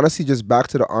 And honestly, just back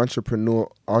to the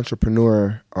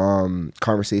entrepreneur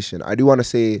conversation. I do want to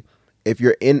say, if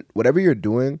you're in whatever you're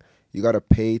doing, you gotta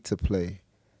pay to play.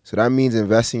 So that means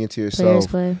investing into yourself.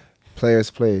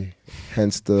 Players play.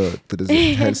 Hence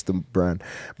hence the brand.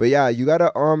 But yeah, you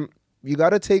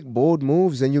gotta take bold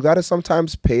moves, and you gotta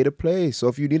sometimes pay to play. So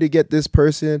if you need to get this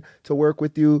person to work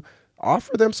with you,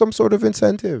 offer them some sort of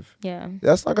incentive. Yeah.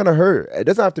 That's not gonna hurt. It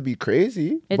doesn't have to be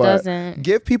crazy. It but doesn't.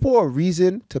 Give people a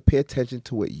reason to pay attention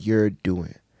to what you're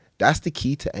doing. That's the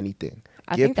key to anything.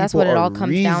 I Give think that's people what it a all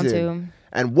comes down reason. to.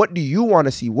 And what do you want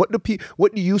to see? What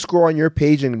do you scroll on your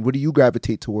page, and what do you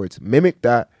gravitate towards? Mimic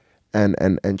that, and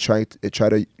try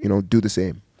to do the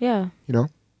same. Yeah.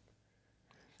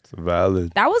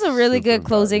 Valid. That was a really Super good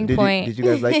closing Did point. you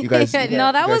guys like? You guys? I did.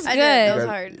 No, that you was guys- I did. That good. was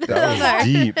hard. That was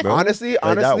deep, bro. Honestly, Like,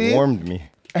 honestly, that warmed me.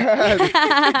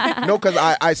 No, because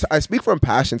I speak from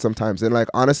passion sometimes, and like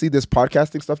honestly, this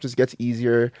podcasting stuff just gets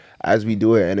easier as we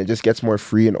do it, and it just gets more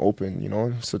free and open, you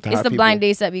know. So to It's have the people- blind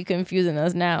dates that be confusing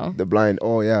us now. The blind.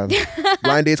 Oh yeah,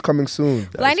 blind dates coming soon.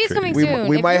 Blind dates crazy. coming We- soon.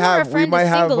 we If might you are have- a we friend might is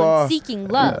have, single and seeking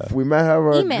love. We might have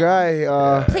a Email.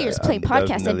 guy. Players.podcast at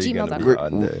Definitely gonna be gmail.com.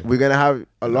 on there. We're gonna have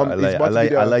alum. I it's like, about to be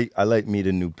the- I like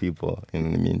meeting new people. You know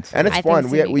what I mean? So and it's I think fun.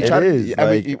 so, We too. try it to. is I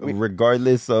like mean,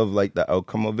 regardless of like the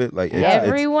outcome of it. Like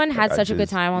Everyone had I such a good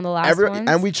just- time on the last one.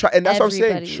 and we try, and that's what I'm saying.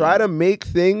 Everybody. Try to make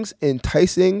things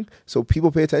enticing so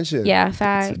people pay attention. Yeah,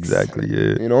 facts. That's exactly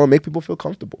it. You know, make people feel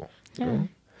comfortable. Yeah.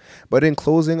 But in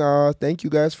closing, thank you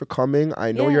guys for coming.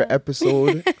 I know your Yeah.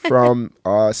 episode from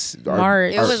March.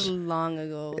 It was long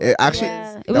ago. It actually,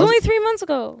 Yeah. It that was only 3 months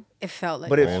ago. It felt like.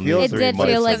 but it Only feels. It 3 did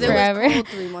months feel like Because ago. it forever. was cold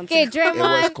 3 months Okay, ago. It was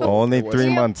Draymond. cold. Only It was 3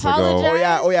 cold. months ago.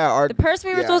 Apologize. Oh yeah. Our, The person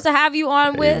we were yeah. supposed to have you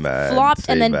on with man, flopped and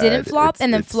say then didn't bad. flop It's-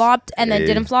 and then it's- flopped and then hey.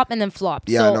 didn't flop and then flopped.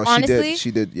 Yeah, so no, honestly, she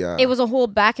did. Yeah, it was a whole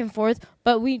back and forth.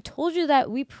 But we told you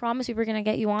that we promised we were gonna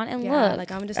get you on, and Yeah, look,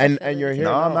 like I'm just. And- I feel and you're it. here.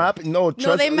 No, I'm No. happy. No, No,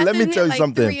 trust they me. Let me messaged me tell at you like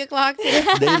something. 3 o'clock.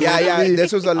 yeah.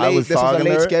 This was a I late. was This was a talking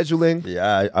to late her. scheduling.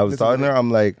 Yeah, I was This is talking to her. amazing.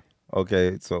 I'm like,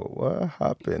 okay, so what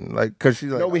happened? Like, cause she's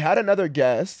like, No, we had another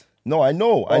guest. no, I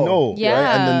know. Oh. Right?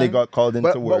 And then they Yeah. got called into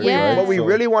But work. we Yeah. right? but we So-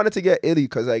 really wanted to get Illy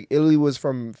because like Illy was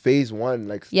from phase 1,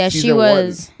 like Yeah, she season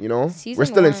was. 1, you know, Season we're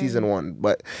still in 1. season 1,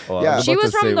 but Oh, I yeah, was She about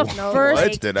was to from say, the No, first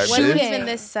what did I wasn't miss? even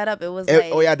this setup. It was It-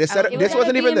 like. oh yeah, this setup. It This was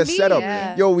wasn't at a even the B&B, setup.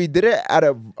 yeah. Yo, we did it at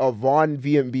a Vaughn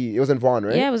VMB. It was in Vaughn,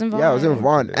 right? Yeah, it was in Yeah, it was in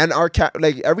Vaughn. Vaughn, and our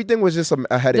like everything was just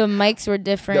a headache. the mics were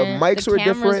different. The mics were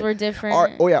cameras different. were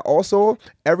different. Oh yeah. Also,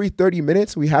 every 30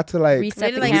 minutes we had to like We Reset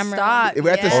had the to like camera. stop. we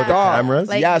had to yeah. Oh, the stop. cameras?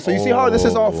 Like- yeah. So you see how this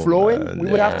is all Oh, flowing? man,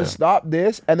 We would have to yeah. stop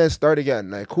this and then start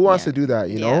again. Like who wants to do that?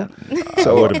 You know. I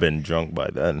So would have been drunk by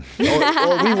then.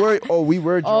 we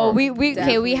were. Oh, drunk. we okay. We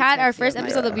Definitely had our texted first my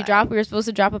episode that we God. dropped. We were supposed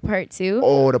to drop a part 2.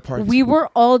 Oh, the part. We were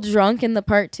all drunk in the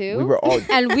part 2. We were all.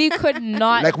 and we could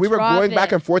not. Like we were drop going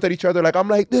back it. and forth at each other. Like I'm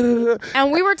like, "Duh."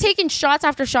 and we were taking shots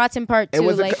after shots in part 2. it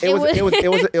was like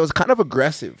it was kind of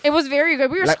aggressive. It was very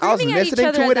good. We were Like I was screaming at each listening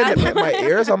other to it at and that in my point.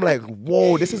 ears, I'm like,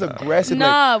 whoa, this is aggressive. Like,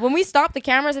 Nah, when we stopped the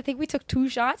cameras, I think we took 2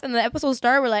 shots, and the episode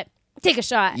started. We're like, take a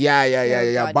shot. yeah.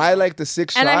 God, By yeah. like the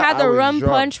 6th And shot, I had the was rum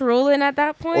drunk. punch rolling at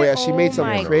that point. Oh, yeah, she made some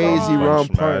my crazy God. rum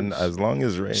Man, punch. as long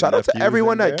as Rain Shout out to Nephews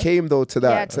everyone in that there. came though to that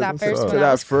Yeah, to that first to one. That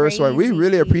that was first one. We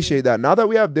really crazy. appreciate that. Now that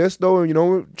we have this though, you know,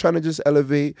 we're trying to just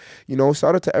elevate. You know,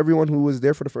 shout out to everyone who was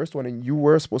there for the first one, and you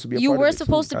were supposed to be. You part were of it, too.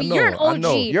 supposed to I be. know, You're an I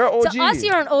know. OG. You're an OG. To us,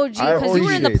 you're an OG I because you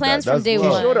were in the appreciate plans that. from That's day love.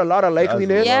 You one. showed a lot of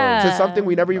likeliness Yeah. to something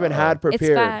we never even had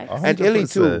prepared. facts. And Illy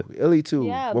too. 100%. Illy too.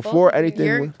 Yeah, Before both of you. anything.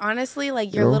 You're honestly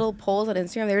like your know? little polls on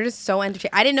Instagram. They were just so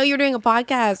entertaining. I didn't know you were doing a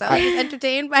podcast. I was just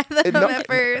entertained by them No, at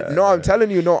first. No, I'm telling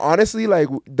you, no, honestly, like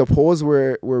the polls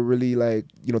were really like,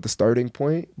 you know, the starting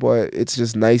point, but it's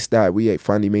just nice that we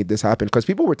finally made this happen because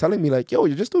people were telling me like, yo,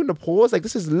 you're just doing the polls, like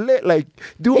this is lit, like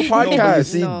do a No, but you podcast.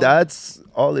 see, No. that's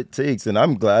all it takes, and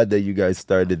I'm glad that you guys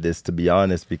started this. To be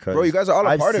honest, because Bro, you guys are all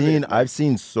a part of it. I've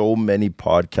seen so many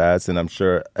podcasts, and I'm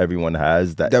sure everyone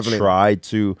has that Definitely. try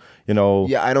to, you know,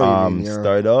 Yeah, I know what you mean, yeah.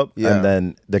 start up, Yeah. and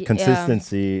then the Yeah.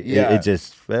 consistency, Yeah. it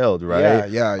just failed, right?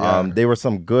 Yeah. There were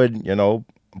some good, you know,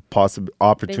 possible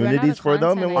opportunities of for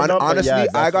them, content, and I whatnot, but Honestly, yeah, I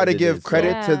that's gotta what it give is, so-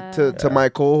 credit to my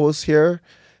co-host here.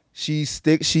 She's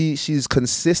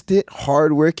consistent,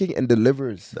 hardworking, and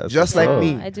delivers That's just what's like up.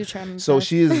 me. I do try my So best.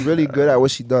 she is really good at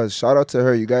what she does. Shout out to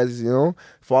her. You guys, you know,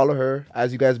 follow her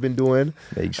as you guys been doing.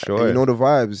 Make And sure you know the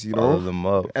vibes, you follow know. them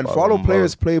up, And follow follow them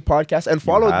Players up. Play podcast and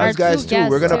follow have these guys to. too.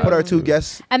 We're gonna Yes, put our too. 2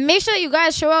 guests. And make sure you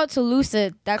guys show out to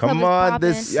Lucid. That club Come is on, popping.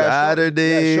 this Yeah,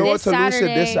 Saturday. show This it to Lucid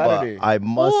this Saturday. But Saturday. I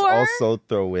must Or- also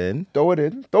throw in Throw it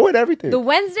in. Throw in everything. The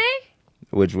Wednesday,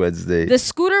 which Wednesday. the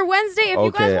Scooter Wednesday. If you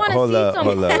Okay, guys want hold to up, see some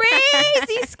hold up.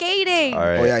 crazy skating, All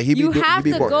right. Oh yeah, you have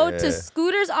to go Yeah. to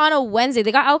Scooters on a Wednesday.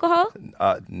 They got alcohol.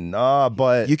 Nah,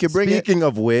 but You can bring it. speaking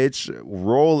of which,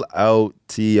 Roll Out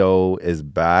TO is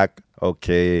back.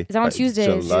 Okay. It's on Tuesday.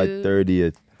 July June.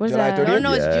 30th. What is July that? 30th?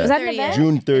 No, it's Yeah. June Is that an 30th. event?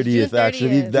 June It's 30th,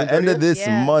 actually. The June end of 30th? this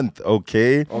Yeah. month,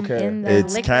 okay? Okay. In the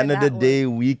It's Liquor, Canada that one. Day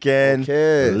weekend.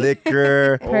 Okay.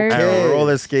 Liquor Perfect. and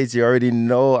roller skates. You already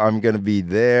know I'm gonna be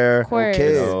there. Of course.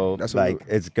 Okay. You know, That's what like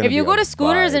it's gonna. If you be go a to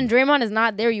Scooters vibe. and Draymond is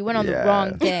not there, you went on the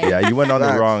wrong day. Yeah, you went on the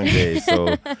Facts. wrong day.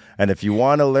 So, and if you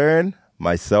want to learn,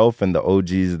 myself and the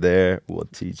OGs there will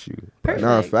teach you. Perfect.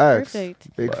 Nah, facts.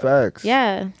 Perfect. Big facts.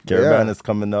 Yeah. Caravan Yeah. is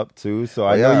coming up too. So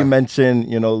I Oh, know yeah. you mentioned,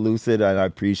 you know, Lucid, and I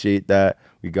appreciate that.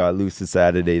 We got Lucid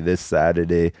Saturday this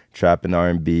Saturday, Trap and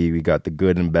R&B. We got the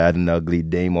Good and Bad and Ugly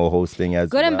Damo hosting as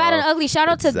Good well. and Bad and Ugly. Shout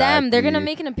out to them. They're gonna Exactly.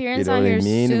 make an appearance You know on what I here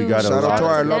mean? We soon. got a Shout lot out to of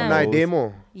our them. alumni those.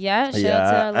 demo. Yeah, shout out to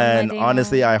our alumni and Damo.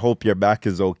 honestly, I hope your back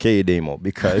is okay, Damo,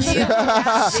 because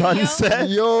Sunset,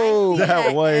 Yo,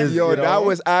 that was, yo, you know, that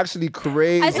was actually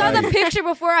crazy. I saw the picture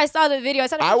before I saw the video. I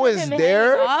saw the I picture was of him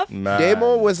there. hanging off. man.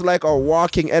 Damo was like a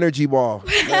walking energy ball.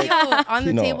 Yo, on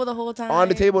the No. table the whole time. On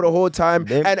the table the whole time,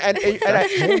 They-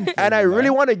 and I really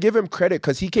want to give him credit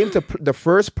because he came to the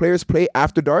first Players Play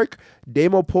after dark.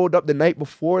 Damo pulled up the night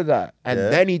before that, and Yeah.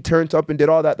 then he turned up and did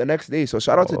all that the next day. So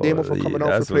shout out to Oh, Damo for coming out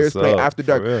that's for Players what's Play up, after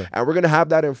dark, for real. and we're gonna have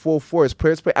that in full force.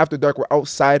 Players Play after dark. We're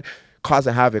outside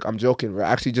causing havoc. I'm joking. We're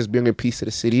actually just bringing peace to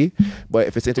the city, but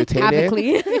if it's entertaining,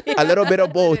 Havically. a little bit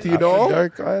of both, you know.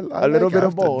 Dark, I A little like bit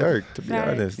of After both. Dark, to be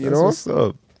Facts. honest. You That's know? what's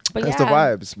up. But That's yeah, the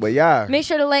vibes. But yeah, make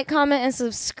sure to like, comment, and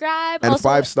subscribe. and Also,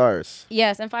 5 stars.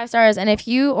 Yes, and 5 stars. And if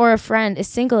you or a friend is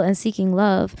single and seeking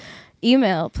love,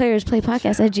 email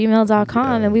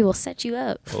playersplaypodcast@gmail.com and we will set you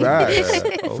up. Facts,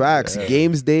 Oh, facts. yeah.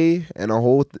 Games day and the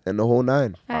whole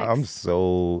nine. I'm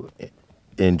so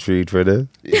intrigued for this.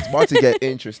 It's about to get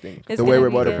interesting It's the way gonna we're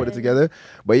be about to put it good. together.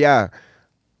 But yeah,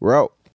 we're out.